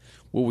does,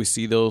 will we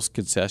see those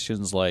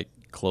concessions like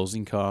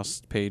closing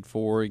costs paid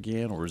for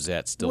again, or is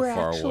that still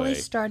far away?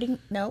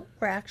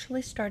 We're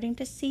actually starting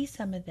to see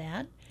some of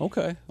that.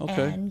 Okay.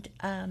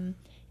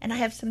 And I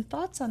have some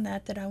thoughts on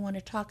that I want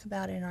to talk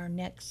about in our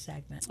next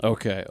segment.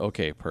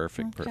 Okay,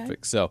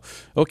 perfect. So,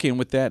 and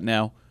with that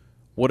now,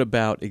 what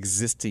about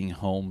existing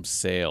home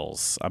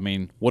sales? I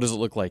mean, what does it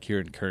look like here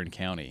in Kern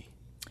County?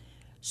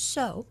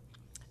 So,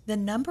 the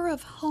number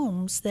of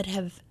homes that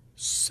have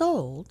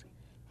sold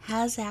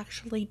has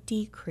actually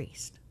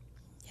decreased.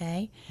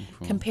 Okay?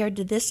 Compared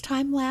to this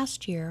time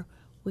last year,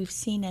 we've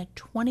seen a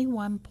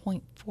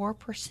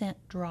 21.4%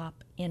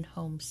 drop in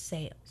home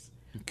sales.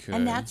 Okay.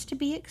 And that's to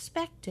be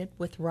expected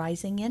with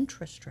rising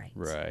interest rates.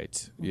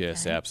 Right.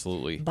 Yes,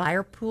 absolutely.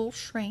 Buyer pool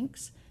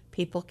shrinks.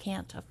 People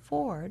can't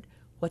afford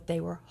what they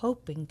were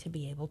hoping to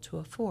be able to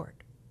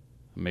afford.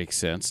 Makes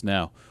sense.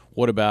 Now,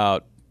 what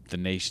about the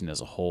nation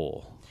as a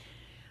whole?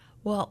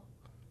 Well,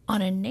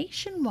 on a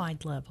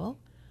nationwide level,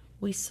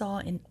 we saw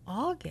in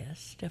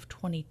August of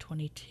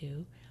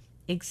 2022,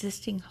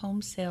 existing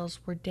home sales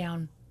were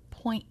down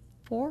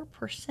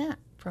 0.4%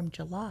 from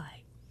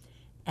July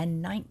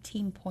and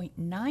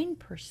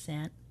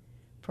 19.9%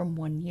 from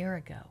 1 year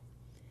ago.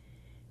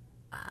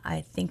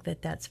 I think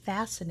that's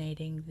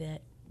fascinating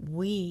that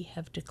we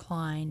have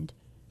declined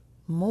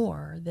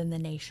more than the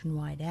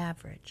nationwide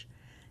average.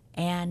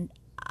 And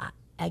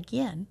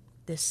again,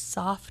 this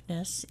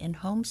softness in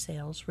home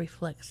sales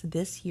reflects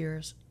this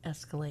year's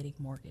escalating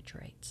mortgage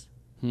rates.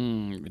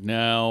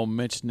 Now,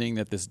 mentioning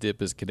that this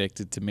dip is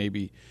connected to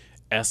maybe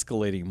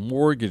escalating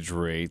mortgage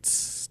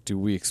rates, do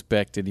we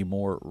expect any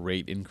more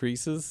rate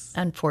increases?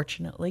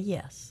 Unfortunately,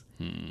 yes.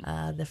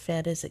 The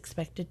Fed is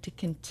expected to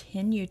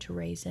continue to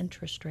raise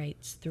interest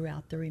rates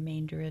throughout the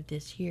remainder of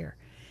this year.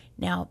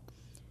 Now,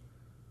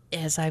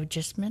 as I've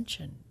just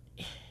mentioned,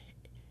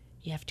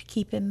 you have to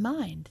keep in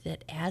mind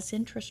that as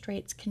interest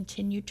rates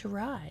continue to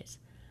rise,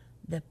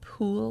 the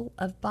pool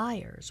of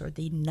buyers, or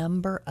the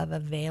number of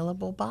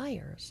available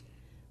buyers,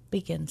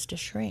 begins to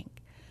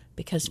shrink,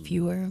 because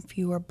fewer and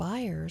fewer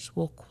buyers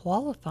will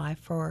qualify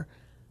for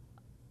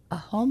a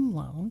home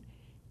loan,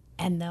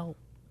 and they'll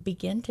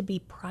begin to be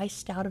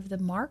priced out of the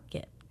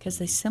market because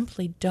they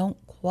simply don't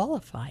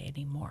qualify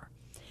anymore.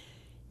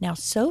 Now,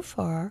 so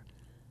far,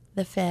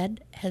 the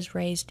Fed has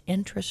raised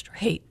interest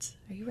rates.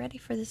 Are you ready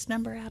for this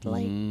number,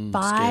 Adelaide?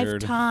 5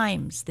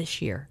 times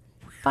this year.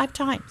 5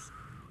 times.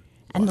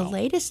 And the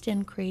latest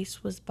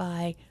increase was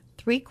by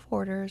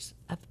 0.75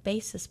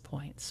 basis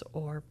points,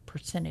 or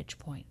percentage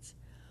points.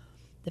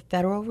 The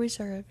Federal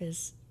Reserve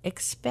is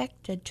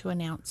expected to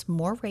announce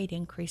more rate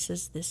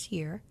increases this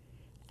year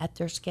at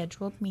their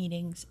scheduled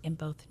meetings in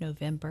both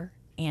November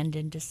and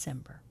in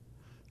December.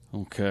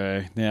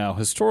 Okay. Now,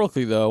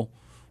 historically, though,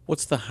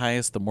 what's the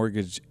highest the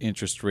mortgage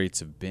interest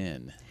rates have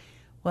been?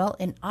 Well,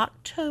 in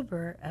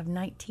October of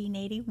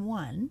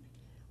 1981,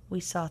 we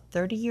saw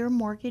 30-year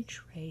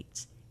mortgage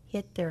rates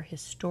hit their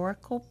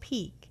historical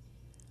peak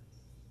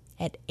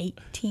at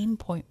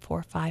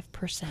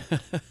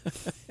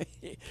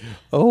 18.45%.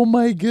 Oh,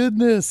 my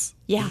goodness.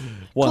 Yeah.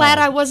 Wow. Glad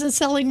I wasn't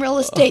selling real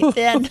estate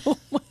then. Oh,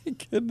 my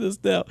goodness.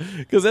 Now,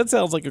 because that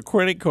sounds like a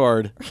credit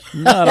card,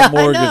 not a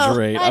mortgage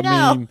rate. I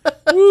know. mean,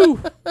 woo.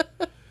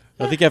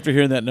 I think after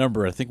hearing that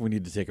number, I think we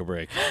need to take a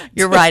break.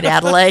 You're right,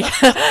 Adelaide.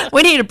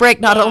 We need a break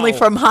not only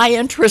from high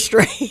interest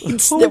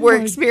rates that we're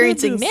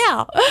experiencing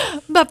now,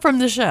 but from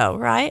the show,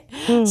 right?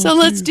 So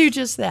let's do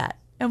just that.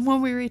 And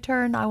when we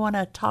return, I want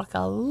to talk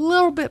a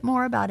little bit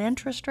more about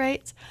interest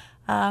rates,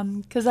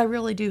 because I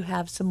really do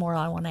have some more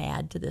I want to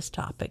add to this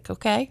topic,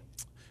 okay?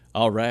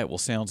 All right. Well,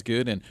 sounds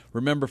good. And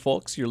remember,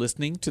 folks, you're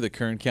listening to the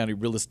Kern County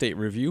Real Estate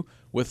Review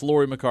with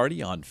Lori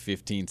McCarty on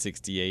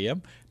 1560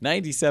 AM,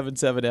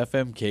 97.7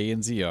 FM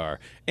KNZR,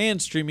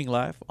 and streaming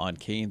live on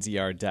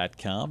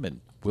knzr.com.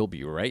 And we'll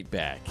be right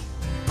back.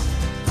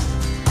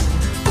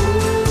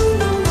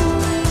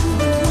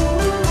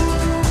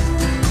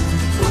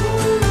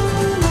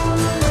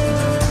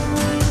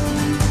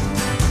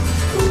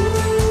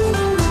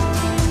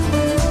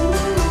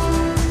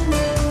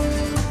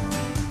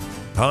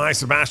 Hi,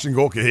 Sebastian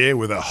Gorka here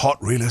with a hot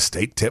real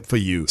estate tip for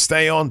you.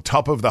 Stay on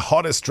top of the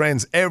hottest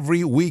trends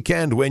every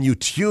weekend when you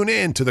tune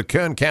in to the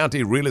Kern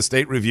County Real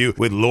Estate Review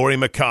with Lori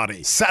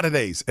McCarty.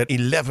 Saturdays at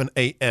 11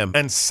 a.m.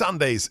 and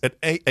Sundays at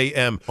 8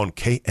 a.m. on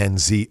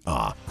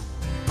KNZR.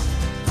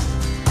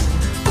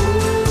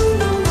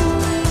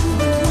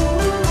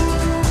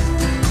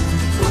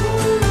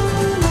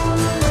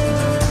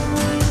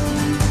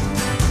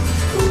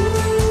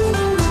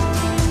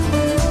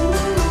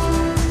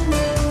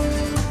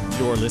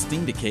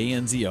 Listening to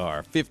KNZR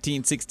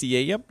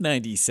 1560 AM,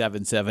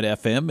 97.7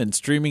 FM, and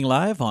streaming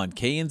live on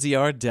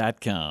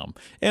knzr.com.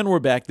 And we're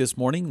back this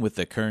morning with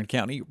the Kern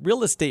County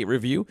Real Estate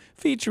Review,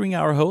 featuring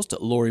our host,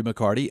 Lori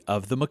McCarty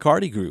of the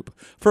McCarty Group.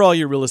 For all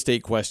your real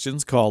estate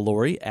questions, call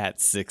Lori at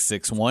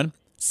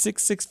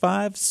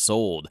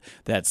 661-665-SOLD.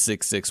 That's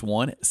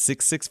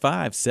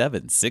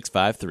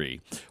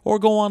 661-665-7653. Or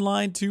go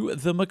online to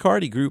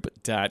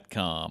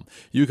themccartygroup.com.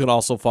 You can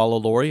also follow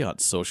Lori on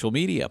social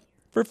media.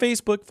 For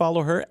Facebook,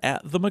 follow her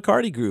at The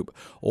McCarty Group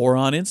or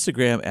on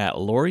Instagram at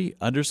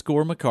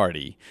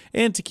Lori_McCarty.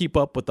 And to keep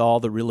up with all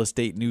the real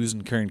estate news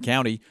in Kern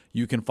County,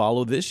 you can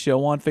follow this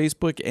show on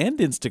Facebook and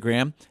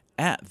Instagram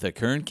at the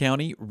Kern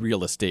County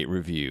Real Estate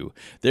Review.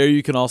 There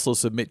you can also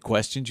submit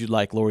questions you'd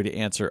like Lori to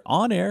answer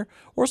on air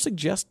or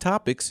suggest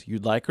topics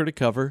you'd like her to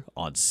cover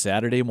on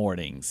Saturday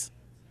mornings.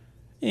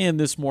 And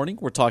this morning,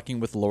 we're talking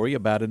with Lori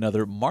about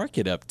another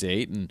market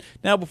update. And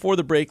now, before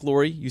the break,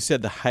 Lori, you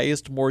said the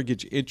highest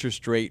mortgage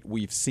interest rate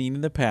we've seen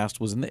in the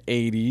past was in the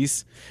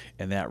 80s,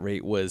 and that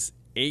rate was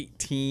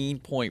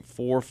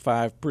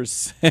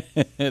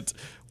 18.45%,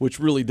 which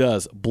really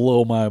does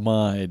blow my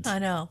mind. I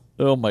know.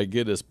 Oh, my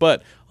goodness.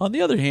 But on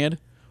the other hand,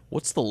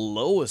 what's the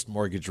lowest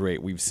mortgage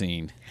rate we've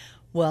seen?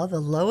 Well, the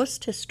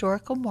lowest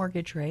historical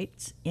mortgage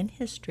rates in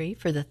history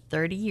for the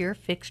 30-year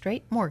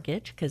fixed-rate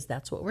mortgage, because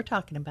that's what we're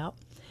talking about,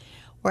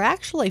 were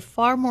actually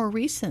far more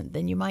recent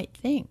than you might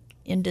think.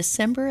 In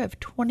December of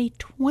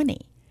 2020,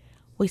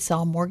 we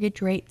saw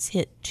mortgage rates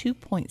hit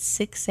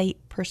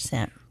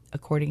 2.68%,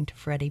 according to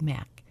Freddie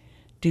Mac,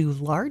 due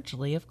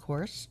largely, of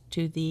course,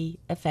 to the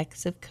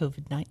effects of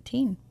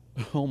COVID-19.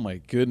 Oh, my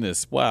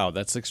goodness. Wow,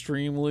 that's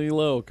extremely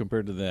low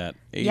compared to that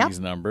 80s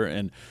number.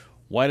 And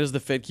why does the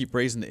Fed keep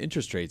raising the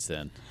interest rates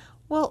then?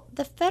 Well,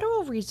 the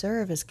Federal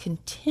Reserve is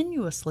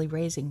continuously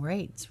raising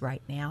rates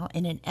right now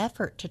in an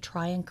effort to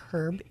try and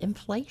curb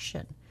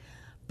inflation.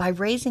 By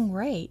raising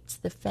rates,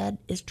 the Fed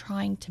is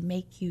trying to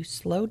make you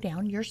slow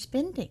down your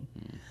spending.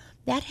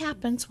 That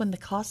happens when the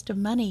cost of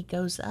money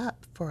goes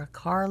up for a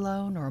car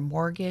loan or a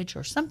mortgage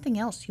or something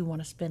else you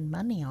want to spend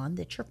money on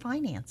that you're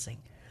financing.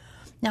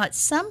 Now, at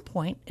some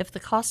point, if the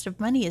cost of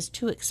money is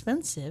too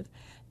expensive,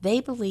 they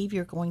believe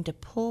you're going to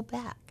pull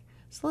back.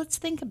 So let's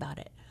think about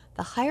it.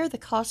 The higher the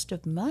cost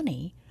of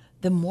money,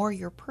 the more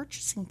your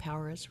purchasing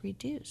power is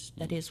reduced.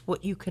 That is,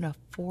 what you can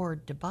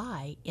afford to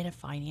buy in a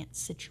finance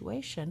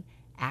situation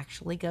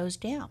actually goes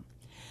down.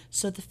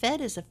 So the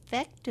Fed is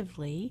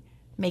effectively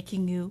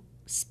making you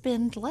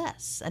spend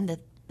less. And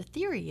the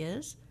theory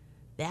is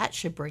that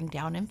should bring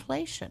down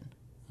inflation.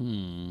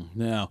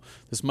 Now,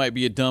 this might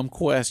be a dumb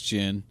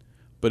question,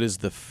 but is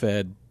the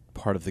Fed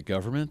part of the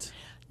government?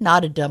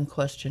 Not a dumb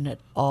question at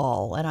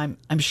all. And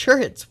I'm sure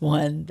it's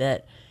one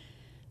that,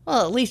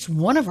 well, at least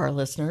one of our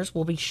listeners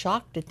will be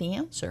shocked at the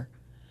answer.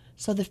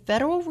 So the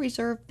Federal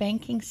Reserve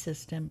banking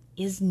system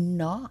is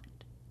not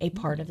a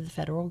part of the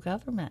federal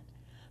government,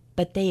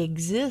 but they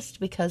exist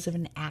because of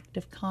an act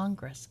of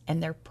Congress,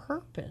 and their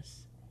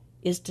purpose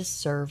is to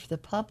serve the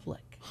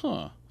public.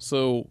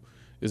 So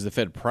is the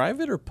Fed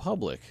private or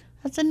public?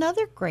 That's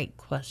another great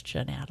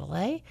question,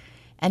 Adelaide.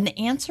 And the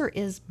answer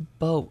is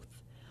both.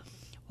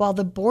 While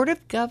the Board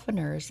of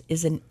Governors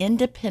is an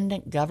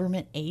independent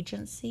government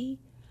agency,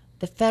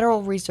 the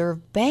Federal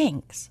Reserve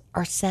banks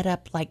are set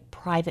up like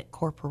private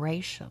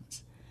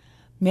corporations.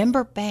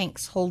 Member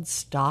banks hold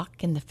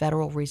stock in the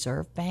Federal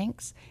Reserve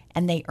banks,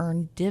 and they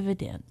earn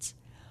dividends.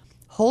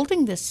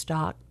 Holding this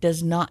stock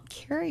does not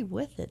carry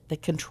with it the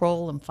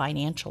control and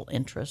financial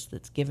interest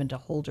that's given to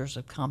holders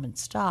of common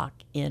stock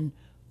in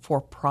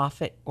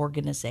for-profit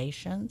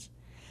organizations.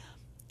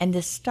 And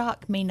this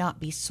stock may not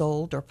be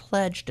sold or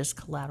pledged as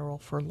collateral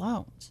for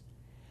loans.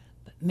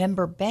 But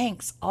member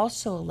banks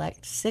also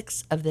elect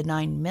 6 of the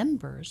 9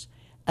 members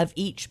of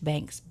each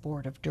bank's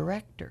board of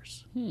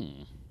directors.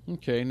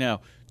 Okay,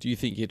 now, do you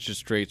think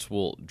interest rates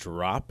will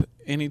drop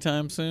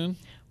anytime soon?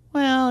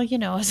 Well,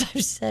 as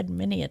I've said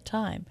many a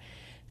time,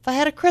 if I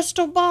had a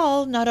crystal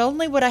ball, not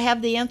only would I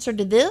have the answer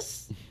to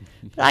this,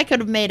 but I could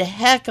have made a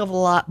heck of a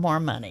lot more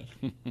money.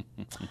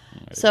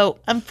 So,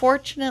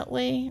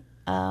 unfortunately,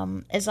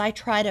 as I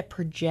try to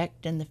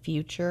project in the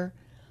future,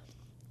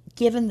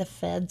 given the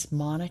Fed's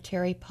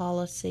monetary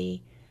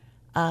policy,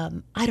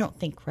 I don't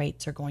think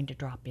rates are going to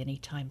drop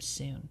anytime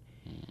soon,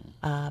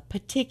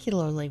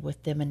 particularly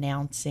with them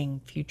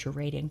announcing future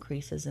rate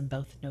increases in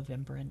both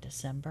November and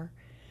December.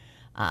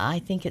 I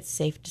think it's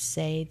safe to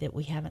say that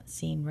we haven't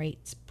seen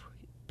rates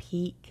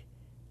peak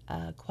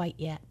quite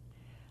yet.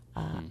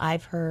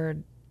 I've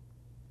heard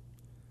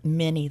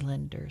many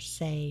lenders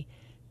say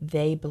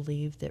they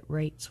believe that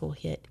rates will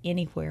hit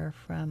anywhere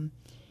from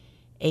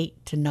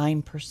 8 to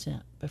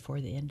 9% before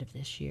the end of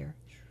this year.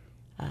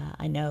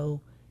 I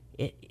know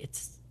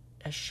it's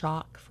a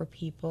shock for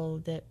people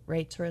that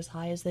rates are as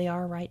high as they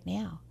are right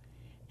now.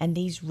 And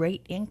these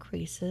rate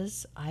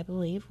increases, I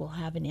believe, will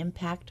have an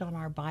impact on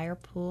our buyer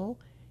pool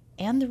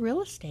and the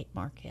real estate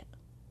market.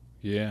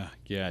 Yeah,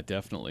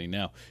 definitely.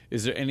 Now,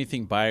 is there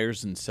anything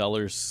buyers and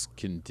sellers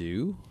can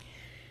do?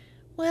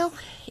 Well,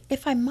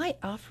 if I might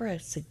offer a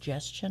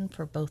suggestion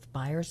for both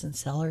buyers and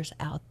sellers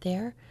out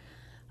there,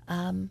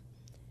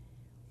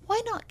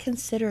 why not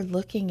consider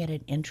looking at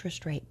an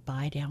interest rate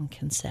buy-down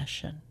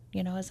concession?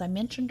 You know, as I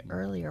mentioned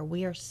earlier,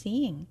 we are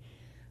seeing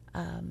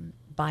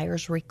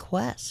buyers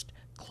request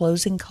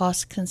closing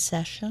cost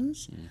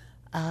concessions.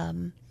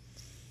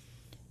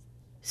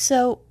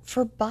 So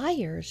for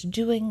buyers,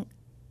 doing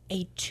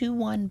a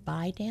 2-1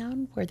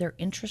 buy-down where their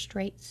interest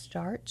rate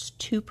starts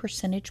 2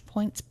 percentage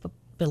points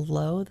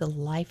below the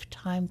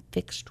lifetime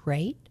fixed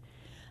rate,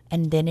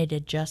 and then it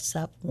adjusts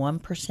up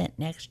 1%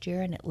 next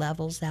year and it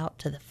levels out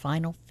to the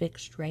final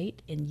fixed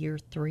rate in year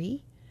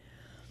 3,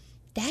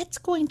 that's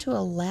going to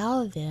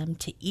allow them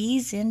to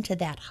ease into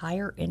that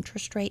higher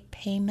interest rate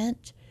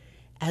payment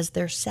as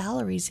their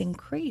salaries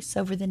increase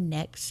over the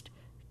next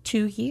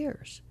 2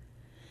 years.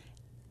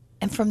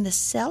 And from the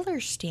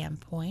seller's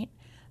standpoint,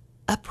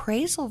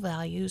 appraisal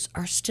values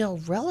are still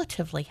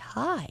relatively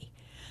high.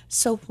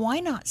 So why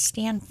not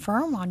stand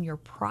firm on your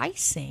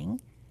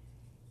pricing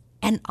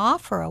and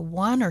offer a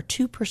 1 or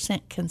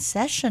 2%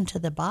 concession to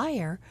the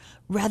buyer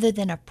rather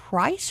than a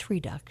price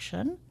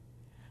reduction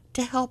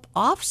to help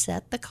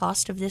offset the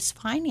cost of this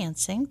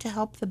financing to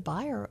help the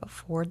buyer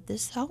afford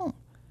this home?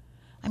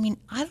 I mean,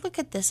 I look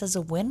at this as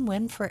a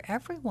win-win for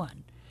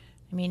everyone.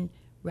 I mean,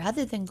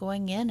 rather than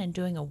going in and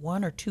doing a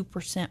 1 or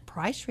 2%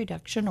 price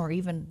reduction or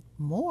even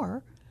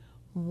more,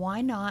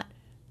 why not,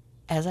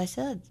 as I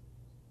said,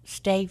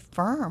 stay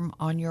firm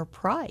on your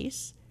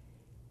price?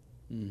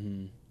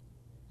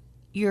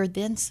 You're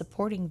then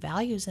supporting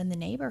values in the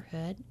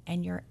neighborhood,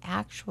 and you're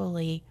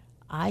actually,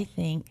 I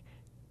think,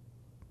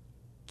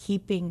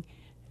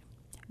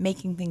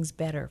 making things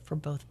better for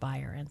both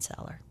buyer and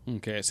seller.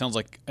 Okay, it sounds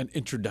like an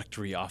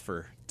introductory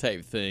offer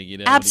type thing, you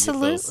know.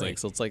 Absolutely. When you get those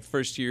things. So it's like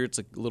first year, it's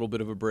a little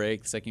bit of a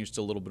break. The second year,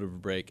 still a little bit of a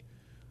break.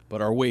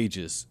 But our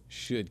wages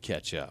should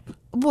catch up.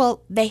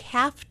 Well, they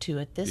have to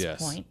at this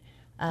Yes. point.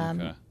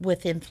 Okay.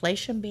 With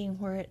inflation being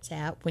where it's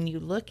at, when you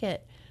look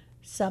at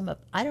some of,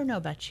 I don't know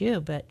about you,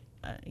 but,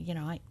 you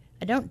know, I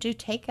don't do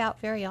takeout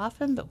very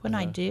often, but when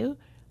I do,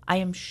 I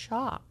am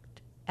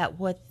shocked at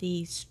what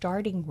the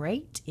starting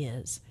rate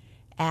is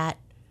at,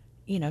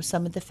 you know,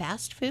 some of the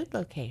fast food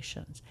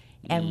locations.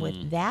 And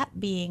with that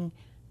being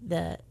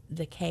the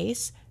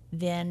case,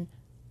 then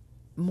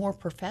more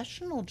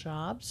professional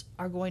jobs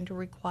are going to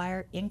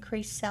require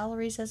increased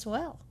salaries as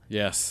well.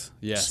 Yes,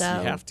 So-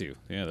 you have to.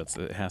 Yeah,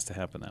 it has to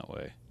happen that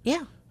way.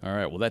 Yeah. All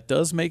right, well, that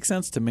does make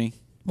sense to me.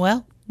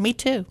 Well, me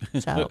too.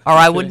 So, or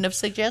I wouldn't have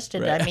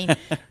suggested it. I mean,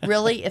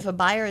 really, if a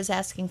buyer is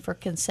asking for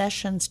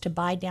concessions to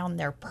buy down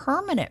their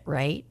permanent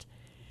rate,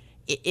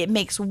 it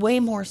makes way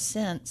more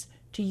sense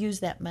to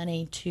use that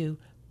money to,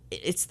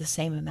 it's the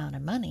same amount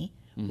of money.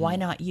 Why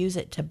not use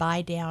it to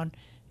buy down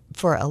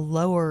for a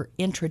lower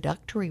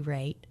introductory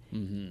rate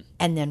and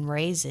then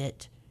raise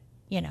it,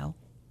 you know,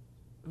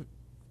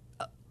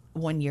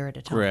 1 year at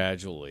a time?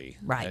 Gradually,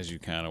 Right. as you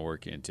kind of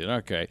work into it.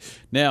 Okay.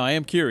 Now, I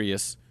am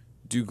curious,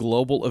 do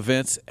global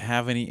events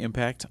have any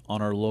impact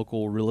on our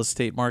local real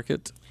estate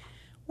market?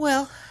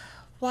 Well,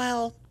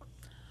 while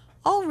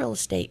all real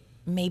estate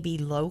may be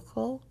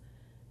local,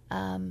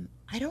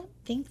 I don't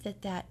think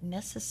that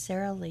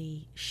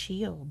necessarily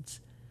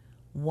shields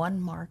one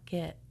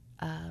market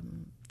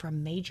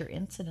from major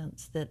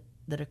incidents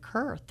that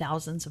occur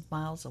thousands of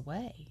miles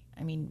away.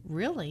 I mean,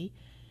 really,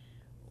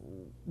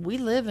 we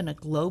live in a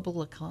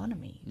global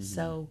economy,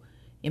 so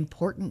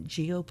important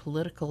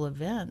geopolitical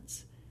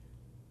events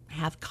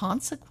have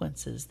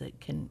consequences that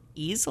can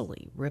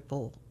easily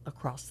ripple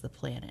across the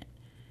planet.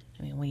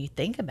 I mean, when you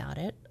think about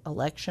it,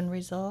 election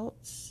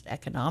results,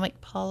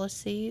 economic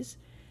policies,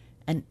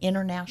 and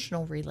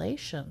international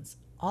relations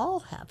all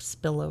have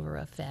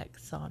spillover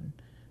effects on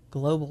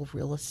global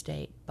real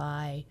estate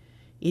by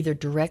either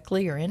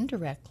directly or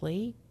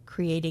indirectly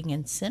creating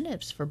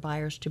incentives for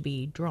buyers to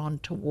be drawn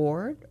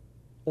toward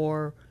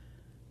or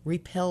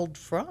repelled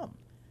from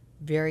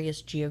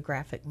various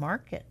geographic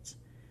markets.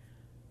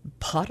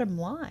 Bottom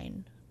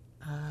line,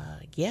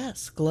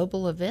 yes,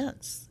 global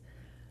events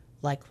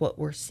like what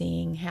we're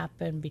seeing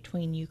happen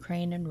between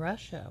Ukraine and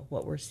Russia,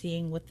 what we're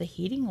seeing with the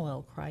heating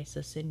oil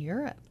crisis in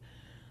Europe,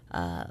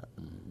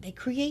 they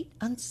create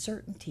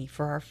uncertainty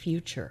for our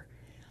future.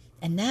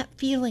 And that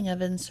feeling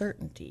of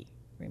uncertainty,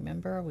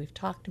 remember, we've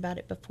talked about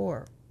it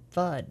before,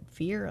 FUD,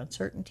 fear,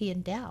 uncertainty,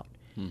 and doubt.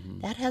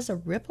 That has a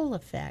ripple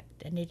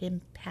effect, and it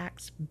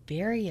impacts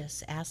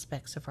various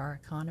aspects of our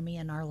economy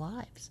and our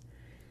lives.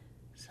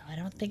 So I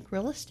don't think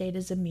real estate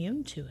is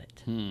immune to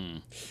it.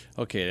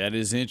 Okay, that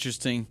is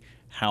interesting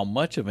how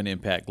much of an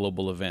impact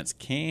global events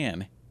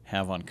can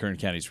have on Kern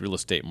County's real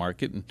estate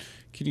market. And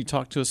can you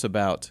talk to us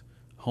about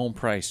home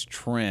price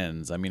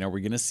trends? I mean, are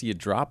we going to see a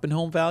drop in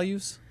home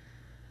values?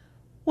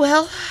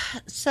 Well,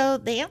 so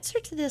the answer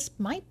to this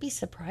might be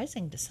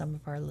surprising to some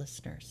of our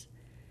listeners.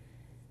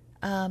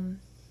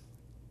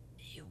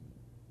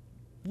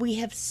 We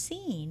have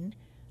seen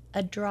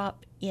a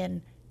drop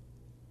in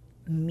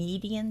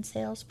median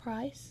sales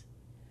price,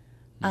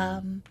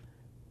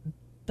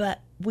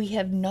 but we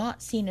have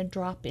not seen a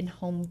drop in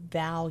home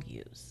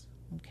values.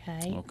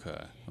 Okay.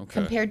 Okay.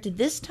 Compared to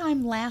this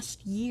time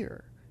last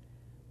year,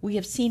 we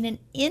have seen an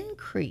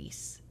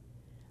increase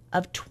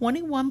of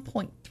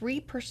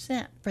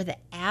 21.3% for the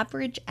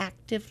average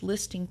active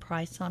listing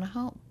price on a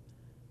home.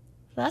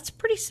 That's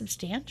pretty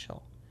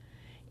substantial.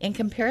 In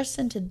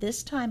comparison to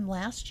this time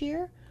last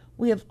year,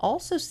 we have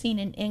also seen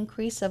an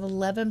increase of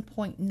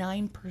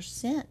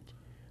 11.9%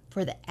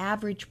 for the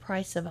average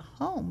price of a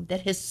home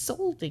that has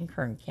sold in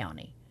Kern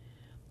County.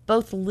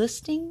 Both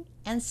listing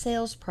and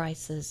sales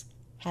prices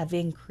have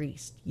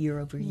increased year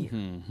over year.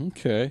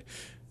 Okay.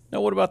 Now,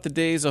 what about the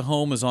days a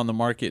home is on the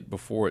market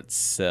before it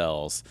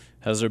sells?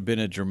 Has there been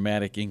a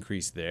dramatic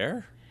increase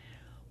there?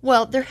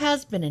 Well, there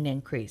has been an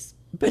increase,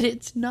 but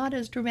it's not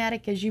as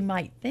dramatic as you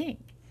might think.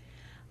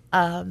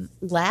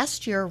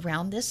 Last year,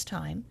 around this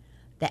time,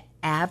 the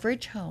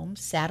average home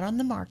sat on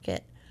the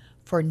market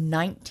for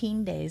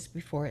 19 days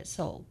before it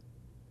sold.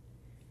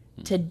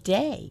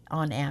 Today,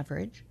 on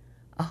average,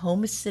 a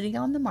home is sitting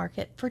on the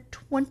market for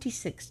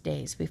 26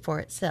 days before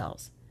it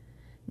sells.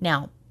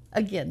 Now,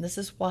 again, this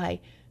is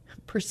why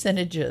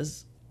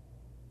percentages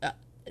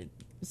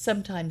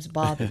sometimes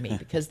bother me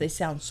because they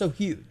sound so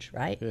huge,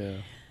 right? Yeah.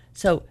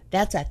 So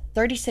that's a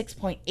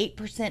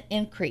 36.8%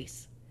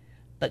 increase.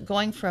 But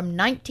going from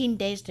 19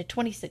 days to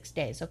 26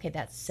 days, okay,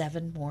 that's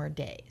 7 more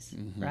days,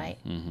 right?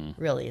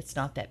 Really, it's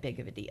not that big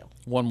of a deal.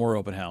 One more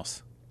open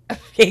house.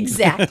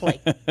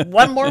 Exactly.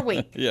 One more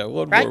week. Yeah,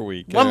 one right? more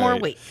week. One All more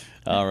right. week.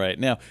 All right.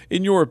 Now,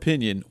 in your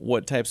opinion,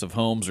 what types of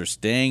homes are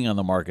staying on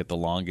the market the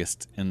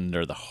longest and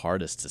are the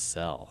hardest to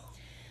sell?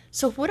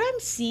 So what I'm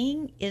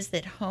seeing is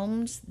that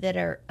homes that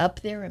are up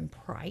there in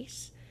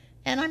price,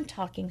 and I'm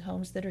talking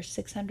homes that are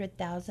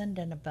 $600,000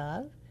 and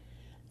above,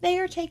 they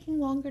are taking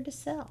longer to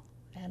sell.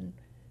 And,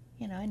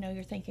 you know, I know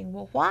you're thinking,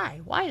 well,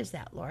 why? Why is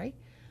that, Lori?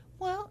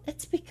 Well,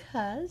 it's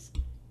because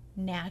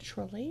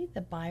naturally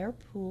the buyer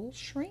pool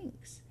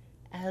shrinks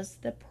as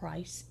the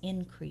price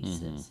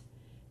increases,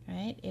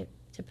 right?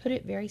 To put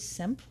it very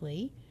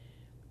simply,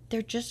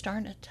 there just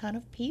aren't a ton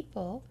of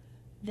people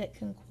that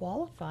can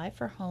qualify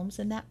for homes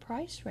in that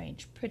price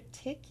range,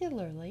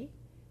 particularly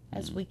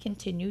as we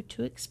continue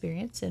to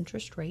experience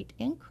interest rate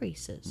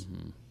increases.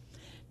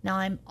 Now,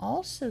 I'm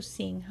also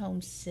seeing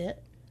homes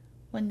sit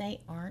when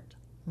they aren't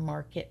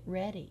market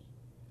ready.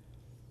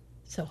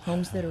 So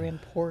homes that are in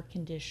poor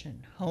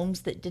condition,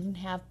 homes that didn't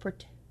have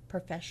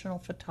professional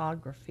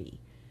photography,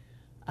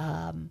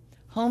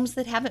 homes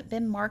that haven't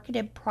been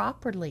marketed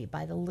properly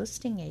by the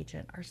listing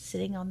agent are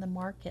sitting on the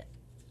market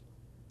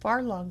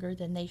far longer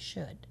than they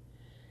should.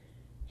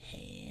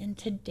 In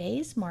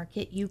today's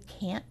market, you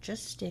can't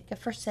just stick a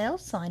for sale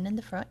sign in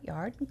the front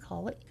yard and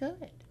call it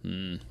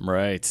good.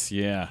 Right,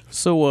 yeah.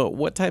 So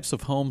what types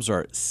of homes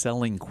are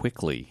selling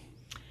quickly?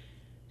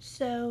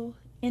 So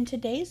in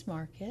today's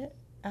market,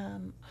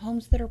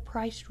 homes that are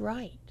priced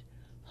right,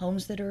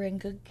 homes that are in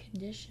good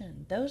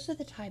condition, those are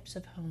the types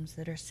of homes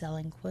that are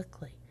selling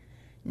quickly.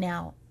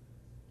 Now,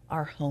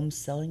 are homes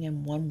selling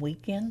in one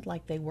weekend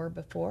like they were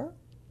before?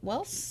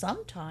 Well,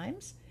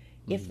 sometimes,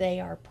 if they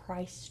are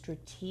priced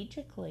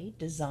strategically,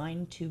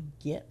 designed to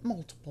get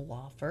multiple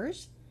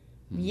offers,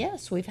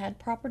 yes, we've had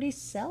properties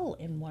sell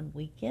in one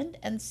weekend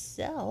and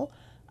sell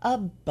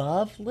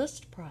above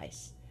list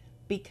price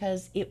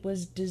because it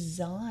was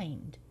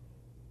designed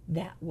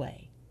that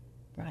way,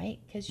 right?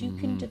 Because you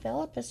can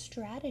develop a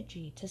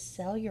strategy to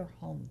sell your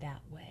home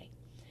that way.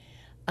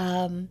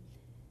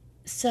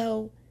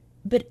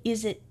 But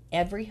is it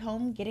every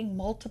home getting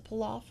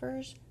multiple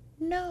offers?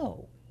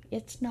 No,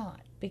 it's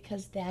not,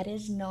 because that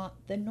is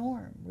not the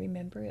norm.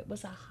 Remember, it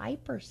was a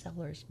hyper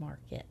seller's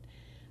market.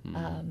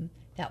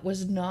 That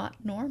was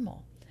not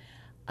normal.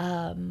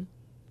 Are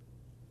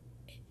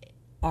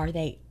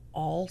they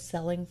all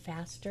selling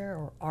faster,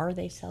 or are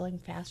they selling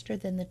faster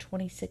than the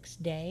 26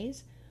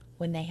 days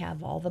when they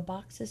have all the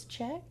boxes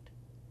checked?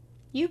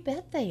 You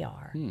bet they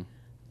are.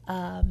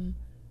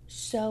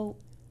 So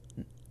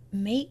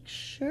make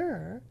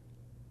sure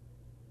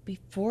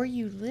before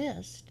you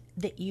list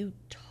that you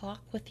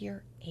talk with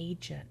your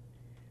agent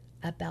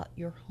about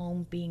your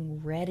home being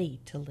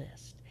ready to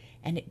list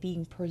and it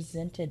being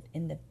presented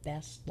in the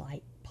best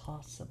light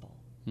possible,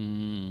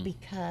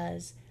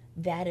 because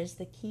that is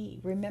the key.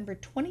 Remember,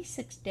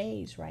 26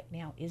 days right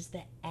now is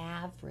the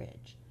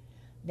average.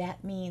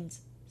 That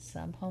means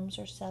some homes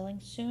are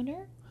selling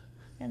sooner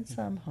and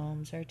some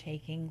homes are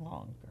taking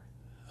longer.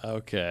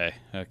 Okay,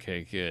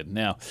 good.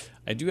 Now,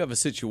 I do have a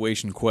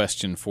situation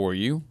question for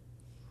you.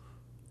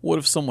 What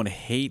if someone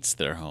hates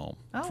their home?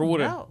 Oh, for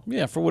whatever, no.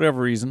 Yeah, for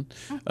whatever reason.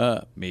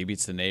 Maybe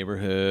it's the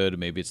neighborhood,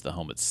 maybe it's the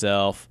home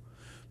itself,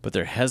 but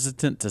they're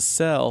hesitant to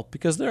sell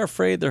because they're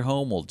afraid their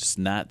home will just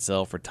not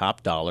sell for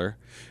top dollar,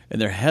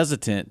 and they're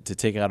hesitant to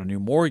take out a new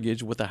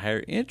mortgage with a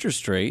higher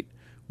interest rate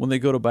when they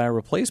go to buy a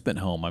replacement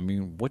home. I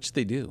mean, what should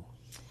they do?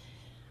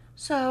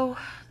 So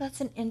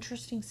that's an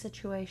interesting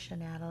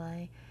situation,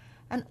 Adelaide.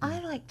 And I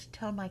like to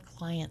tell my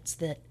clients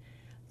that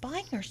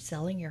buying or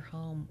selling your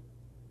home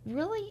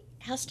really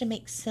has to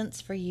make sense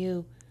for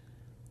you,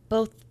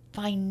 both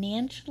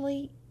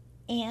financially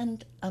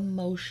and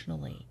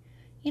emotionally.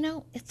 You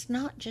know, it's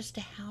not just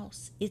a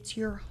house, it's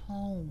your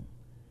home.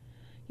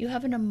 You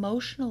have an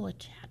emotional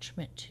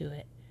attachment to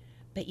it,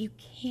 but you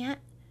can't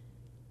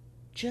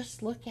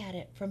just look at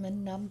it from a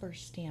number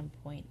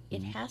standpoint.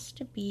 It has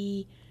to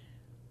be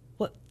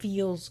what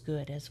feels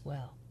good as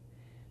well.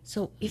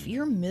 So if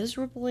you're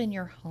miserable in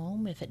your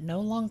home, if it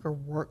no longer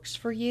works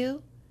for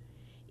you,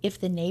 if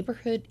the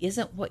neighborhood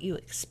isn't what you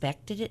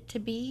expected it to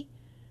be,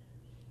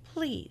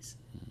 please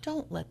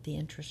don't let the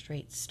interest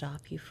rates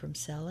stop you from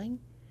selling.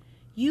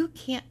 You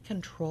can't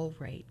control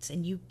rates,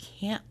 and you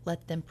can't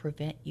let them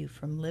prevent you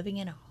from living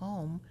in a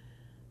home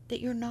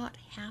that you're not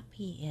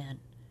happy in.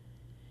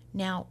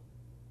 Now,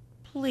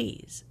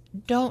 please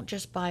don't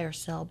just buy or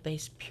sell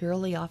based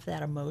purely off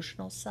that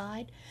emotional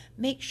side.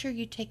 Make sure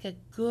you take a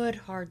good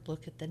hard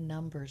look at the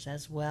numbers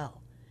as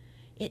well.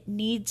 It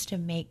needs to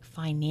make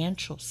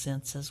financial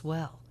sense as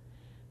well.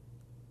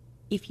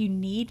 If you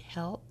need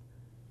help,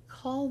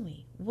 call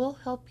me. We'll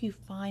help you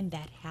find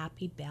that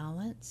happy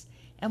balance,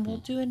 and we'll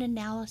do an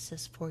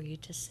analysis for you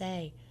to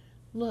say,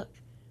 look,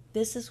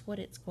 this is what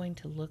it's going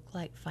to look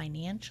like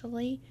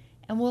financially,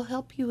 and we'll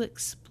help you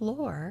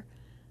explore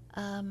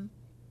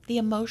the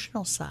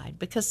emotional side,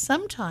 because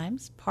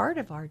sometimes part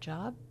of our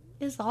job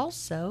is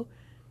also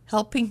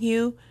helping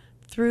you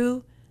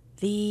through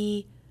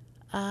the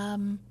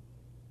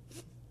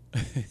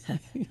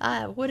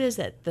what is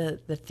it,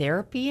 the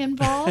therapy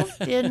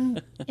involved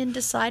in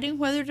deciding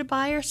whether to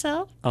buy or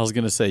sell. I was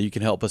going to say, you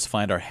can help us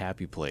find our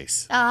happy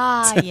place.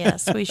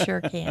 Yes, we sure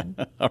can.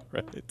 All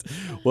right.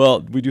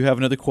 Well, we do have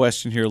another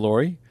question here,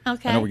 Lori.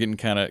 Okay. I know we're getting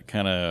kind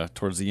of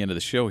towards the end of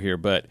the show here,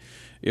 but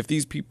if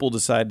these people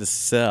decide to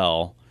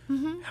sell,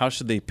 how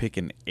should they pick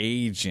an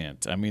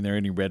agent? I mean, are there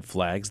any red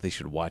flags they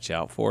should watch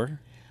out for?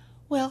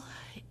 Well,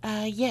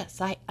 yes,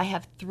 I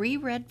have 3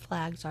 red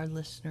flags our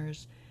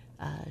listeners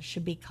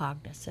should be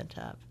cognizant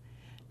of.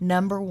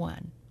 Number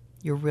 1,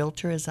 your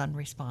realtor is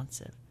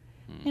unresponsive.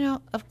 You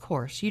know, of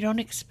course, you don't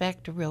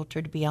expect a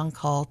realtor to be on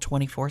call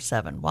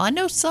 24/7. Well, I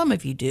know some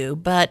of you do,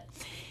 but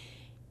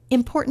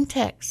important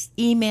texts,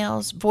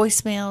 emails,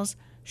 voicemails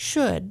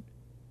should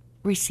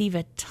receive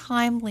a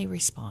timely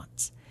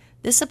response.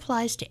 This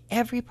applies to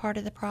every part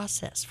of the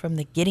process, from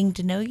the getting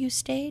to know you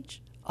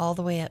stage all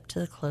the way up to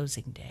the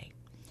closing day.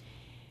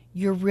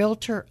 Your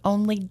realtor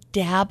only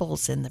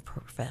dabbles in the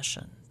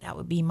profession. That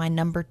would be my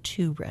number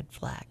 2 red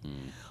flag.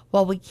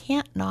 While we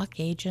can't knock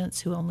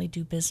agents who only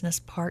do business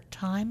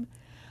part-time,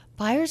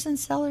 buyers and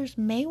sellers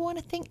may want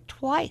to think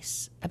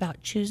twice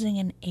about choosing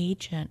an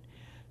agent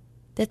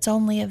that's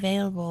only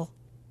available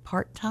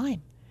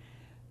part-time.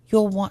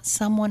 You'll want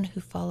someone who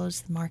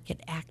follows the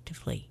market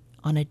actively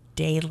on a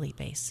daily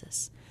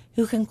basis,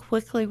 who can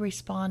quickly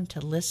respond to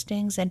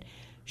listings and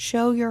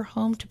show your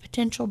home to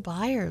potential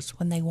buyers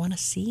when they want to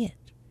see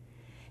it.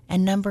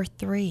 And number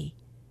 3,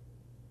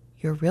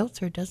 your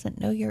realtor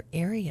doesn't know your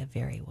area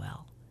very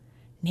well.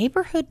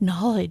 Neighborhood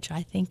knowledge,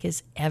 I think,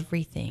 is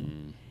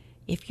everything.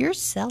 If you're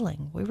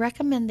selling, we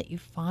recommend that you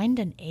find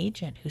an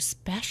agent who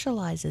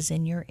specializes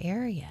in your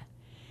area.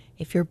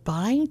 If you're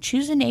buying,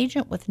 choose an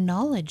agent with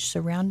knowledge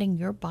surrounding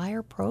your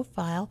buyer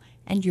profile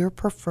and your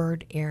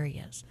preferred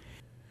areas.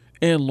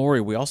 And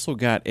Lori, we also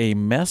got a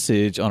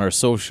message on our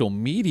social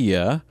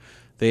media.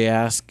 They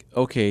ask,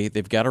 okay,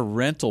 they've got a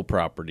rental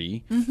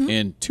property,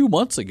 and 2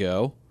 months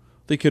ago,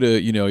 they could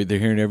have, they're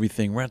hearing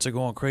everything, rents are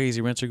going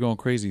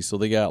crazy. So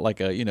they got like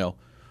a,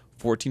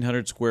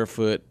 1,400 square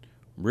foot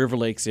River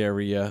Lakes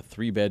area,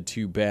 3-bed,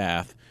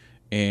 2-bath,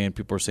 and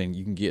people are saying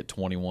you can get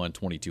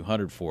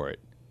 $2,200 for it.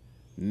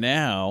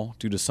 Now,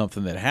 due to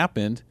something that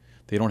happened,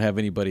 they don't have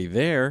anybody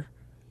there,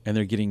 and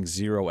they're getting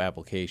 0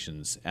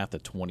 applications at the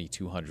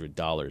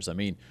 $2,200. I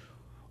mean,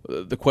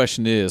 the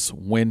question is,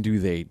 when do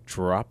they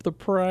drop the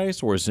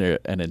price, or is there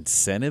an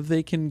incentive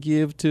they can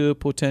give to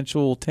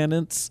potential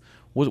tenants?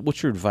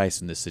 What's your advice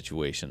in this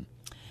situation?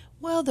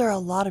 Well, there are a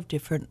lot of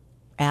different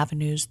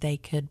avenues they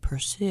could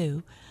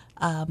pursue.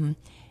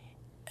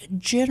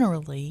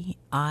 Generally,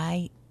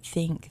 I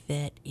think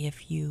that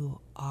if you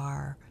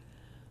are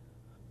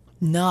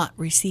not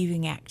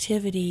receiving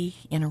activity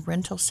in a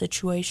rental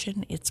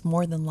situation, it's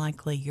more than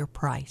likely your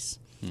price.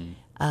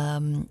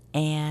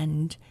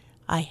 And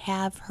I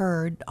have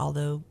heard,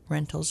 although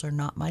rentals are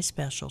not my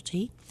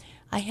specialty,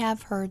 I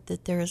have heard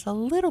that there is a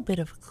little bit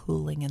of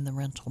cooling in the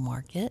rental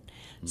market.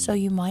 So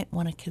you might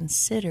want to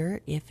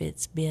consider, if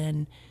it's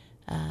been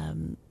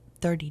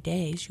 30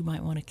 days, you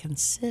might want to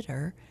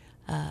consider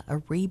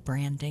a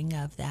rebranding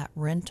of that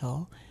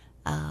rental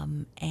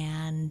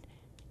and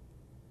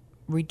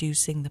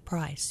reducing the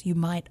price. You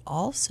might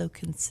also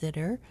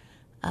consider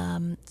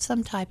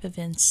some type of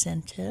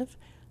incentive,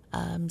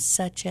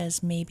 such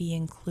as maybe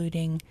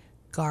including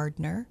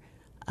gardener.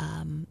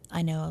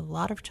 I know a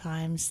lot of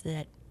times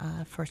that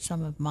for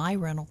some of my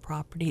rental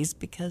properties,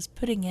 because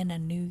putting in a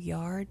new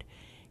yard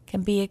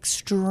can be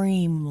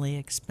extremely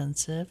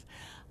expensive,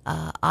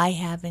 I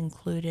have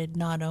included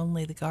not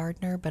only the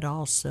gardener but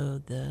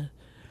also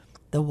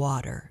the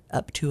water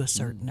up to a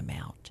certain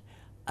amount,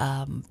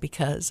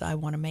 because I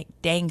want to make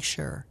dang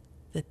sure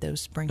that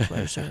those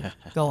sprinklers are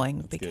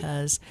going,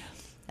 because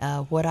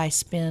what I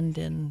spend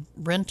in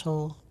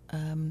rental,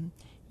 and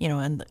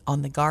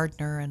on the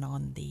gardener and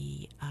on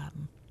the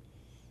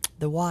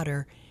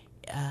water,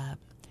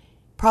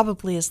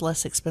 probably is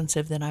less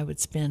expensive than I would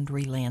spend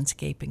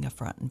re-landscaping a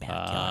front and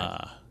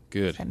backyard.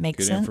 Good. That makes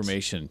Good sense?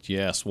 information.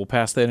 Yes, we'll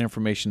pass that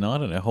information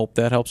on, and I hope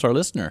that helps our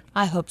listener.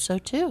 I hope so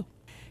too.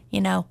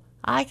 You know,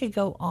 I could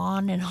go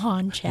on and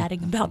on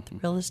chatting about the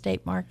real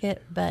estate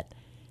market, but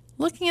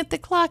looking at the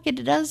clock,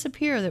 it does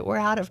appear that we're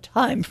out of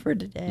time for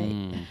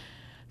today.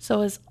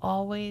 So as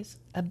always,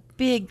 a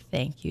big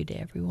thank you to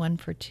everyone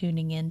for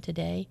tuning in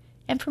today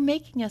and for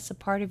making us a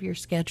part of your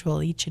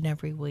schedule each and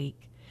every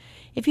week.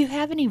 If you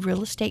have any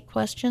real estate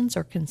questions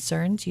or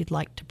concerns you'd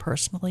like to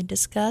personally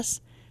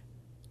discuss,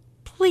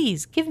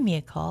 please give me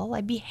a call.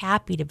 I'd be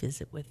happy to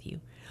visit with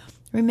you.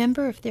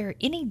 Remember, if there are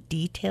any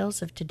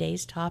details of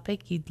today's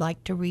topic you'd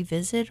like to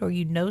revisit, or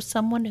you know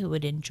someone who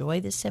would enjoy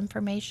this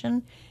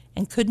information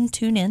and couldn't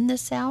tune in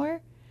this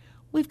hour,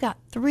 we've got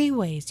 3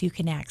 ways you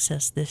can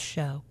access this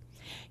show.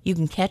 You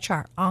can catch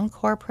our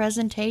encore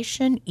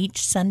presentation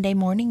each Sunday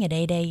morning at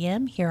 8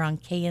 a.m. here on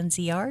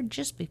KNZR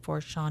just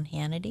before Sean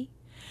Hannity.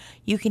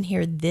 You can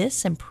hear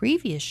this and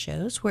previous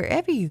shows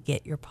wherever you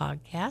get your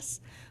podcasts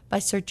by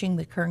searching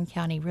the Kern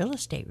County Real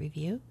Estate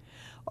Review,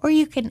 or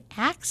you can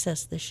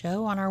access the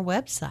show on our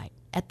website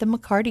at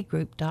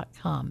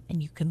themccartygroup.com,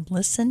 and you can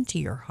listen to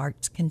your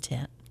heart's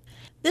content.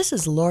 This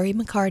is Lori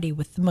McCarty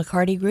with the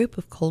McCarty Group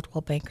of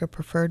Coldwell Banker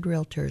Preferred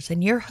Realtors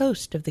and your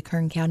host of the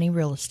Kern County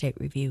Real Estate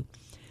Review,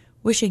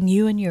 wishing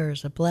you and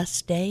yours a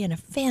blessed day and a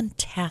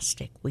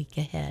fantastic week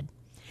ahead.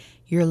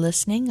 You're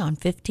listening on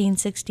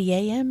 1560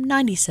 AM,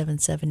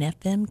 97.7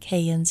 FM,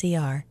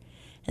 KNZR,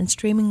 and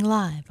streaming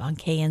live on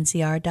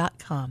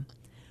knzr.com.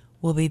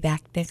 We'll be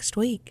back next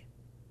week.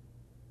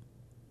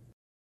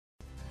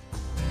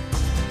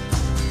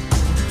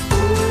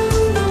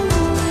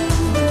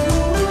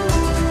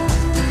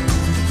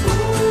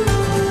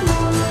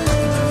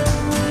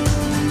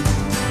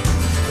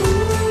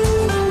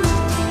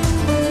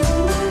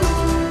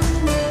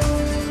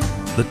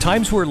 The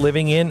times we're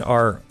living in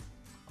are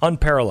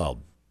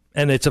unparalleled,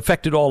 and it's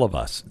affected all of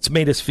us. It's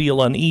made us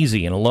feel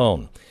uneasy and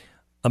alone.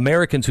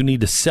 Americans who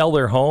need to sell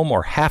their home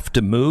or have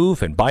to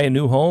move and buy a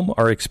new home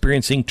are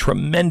experiencing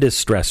tremendous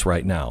stress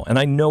right now, and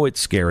I know it's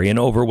scary and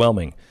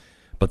overwhelming,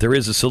 but there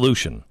is a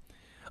solution.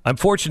 I'm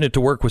fortunate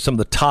to work with some of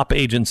the top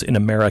agents in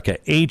America,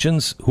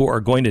 agents who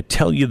are going to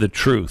tell you the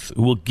truth,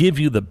 who will give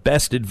you the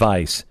best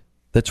advice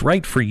that's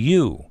right for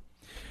you.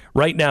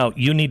 Right now,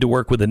 you need to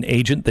work with an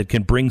agent that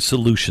can bring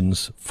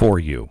solutions for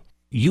you.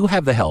 You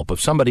have the help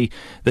of somebody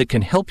that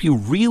can help you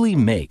really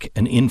make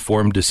an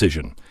informed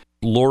decision.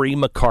 Lori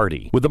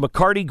McCarty with the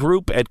McCarty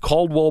Group at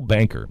Coldwell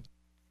Banker.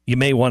 You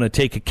may want to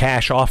take a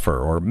cash offer,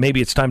 or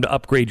maybe it's time to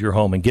upgrade your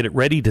home and get it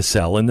ready to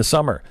sell in the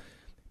summer.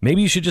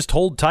 Maybe you should just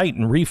hold tight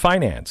and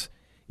refinance.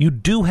 You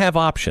do have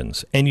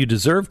options, and you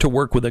deserve to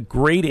work with a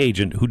great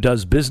agent who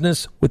does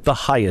business with the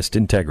highest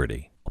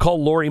integrity.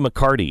 Call Lori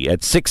McCarty at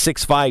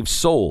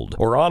 665-SOLD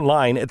or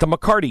online at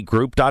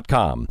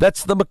themccartygroup.com.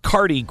 That's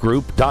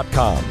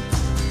themccartygroup.com.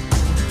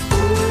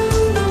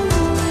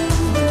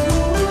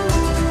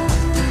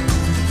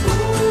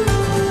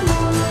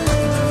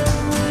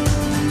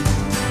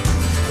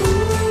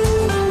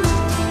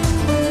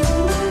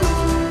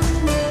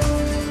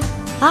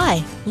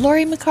 Hi,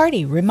 Lori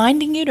McCarty,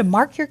 reminding you to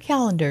mark your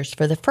calendars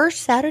for the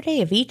first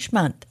Saturday of each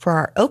month for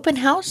our open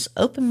house,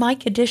 open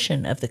mic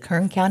edition of the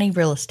Kern County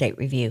Real Estate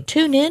Review.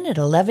 Tune in at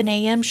 11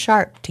 a.m.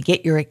 sharp to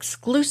get your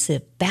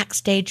exclusive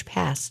backstage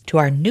pass to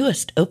our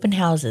newest open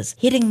houses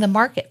hitting the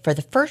market for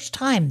the first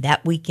time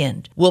that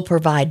weekend. We'll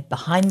provide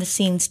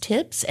behind-the-scenes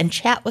tips and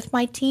chat with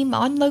my team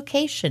on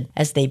location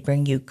as they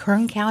bring you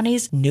Kern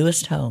County's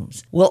newest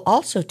homes. We'll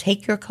also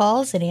take your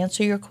calls and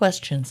answer your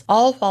questions,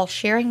 all while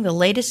sharing the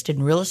latest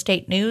in real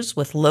estate news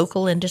with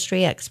local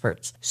industry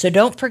experts. So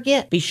don't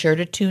forget, be sure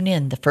to tune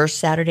in the first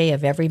Saturday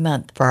of every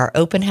month for our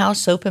open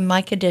house, open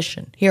mic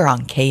edition here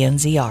on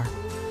KNZR.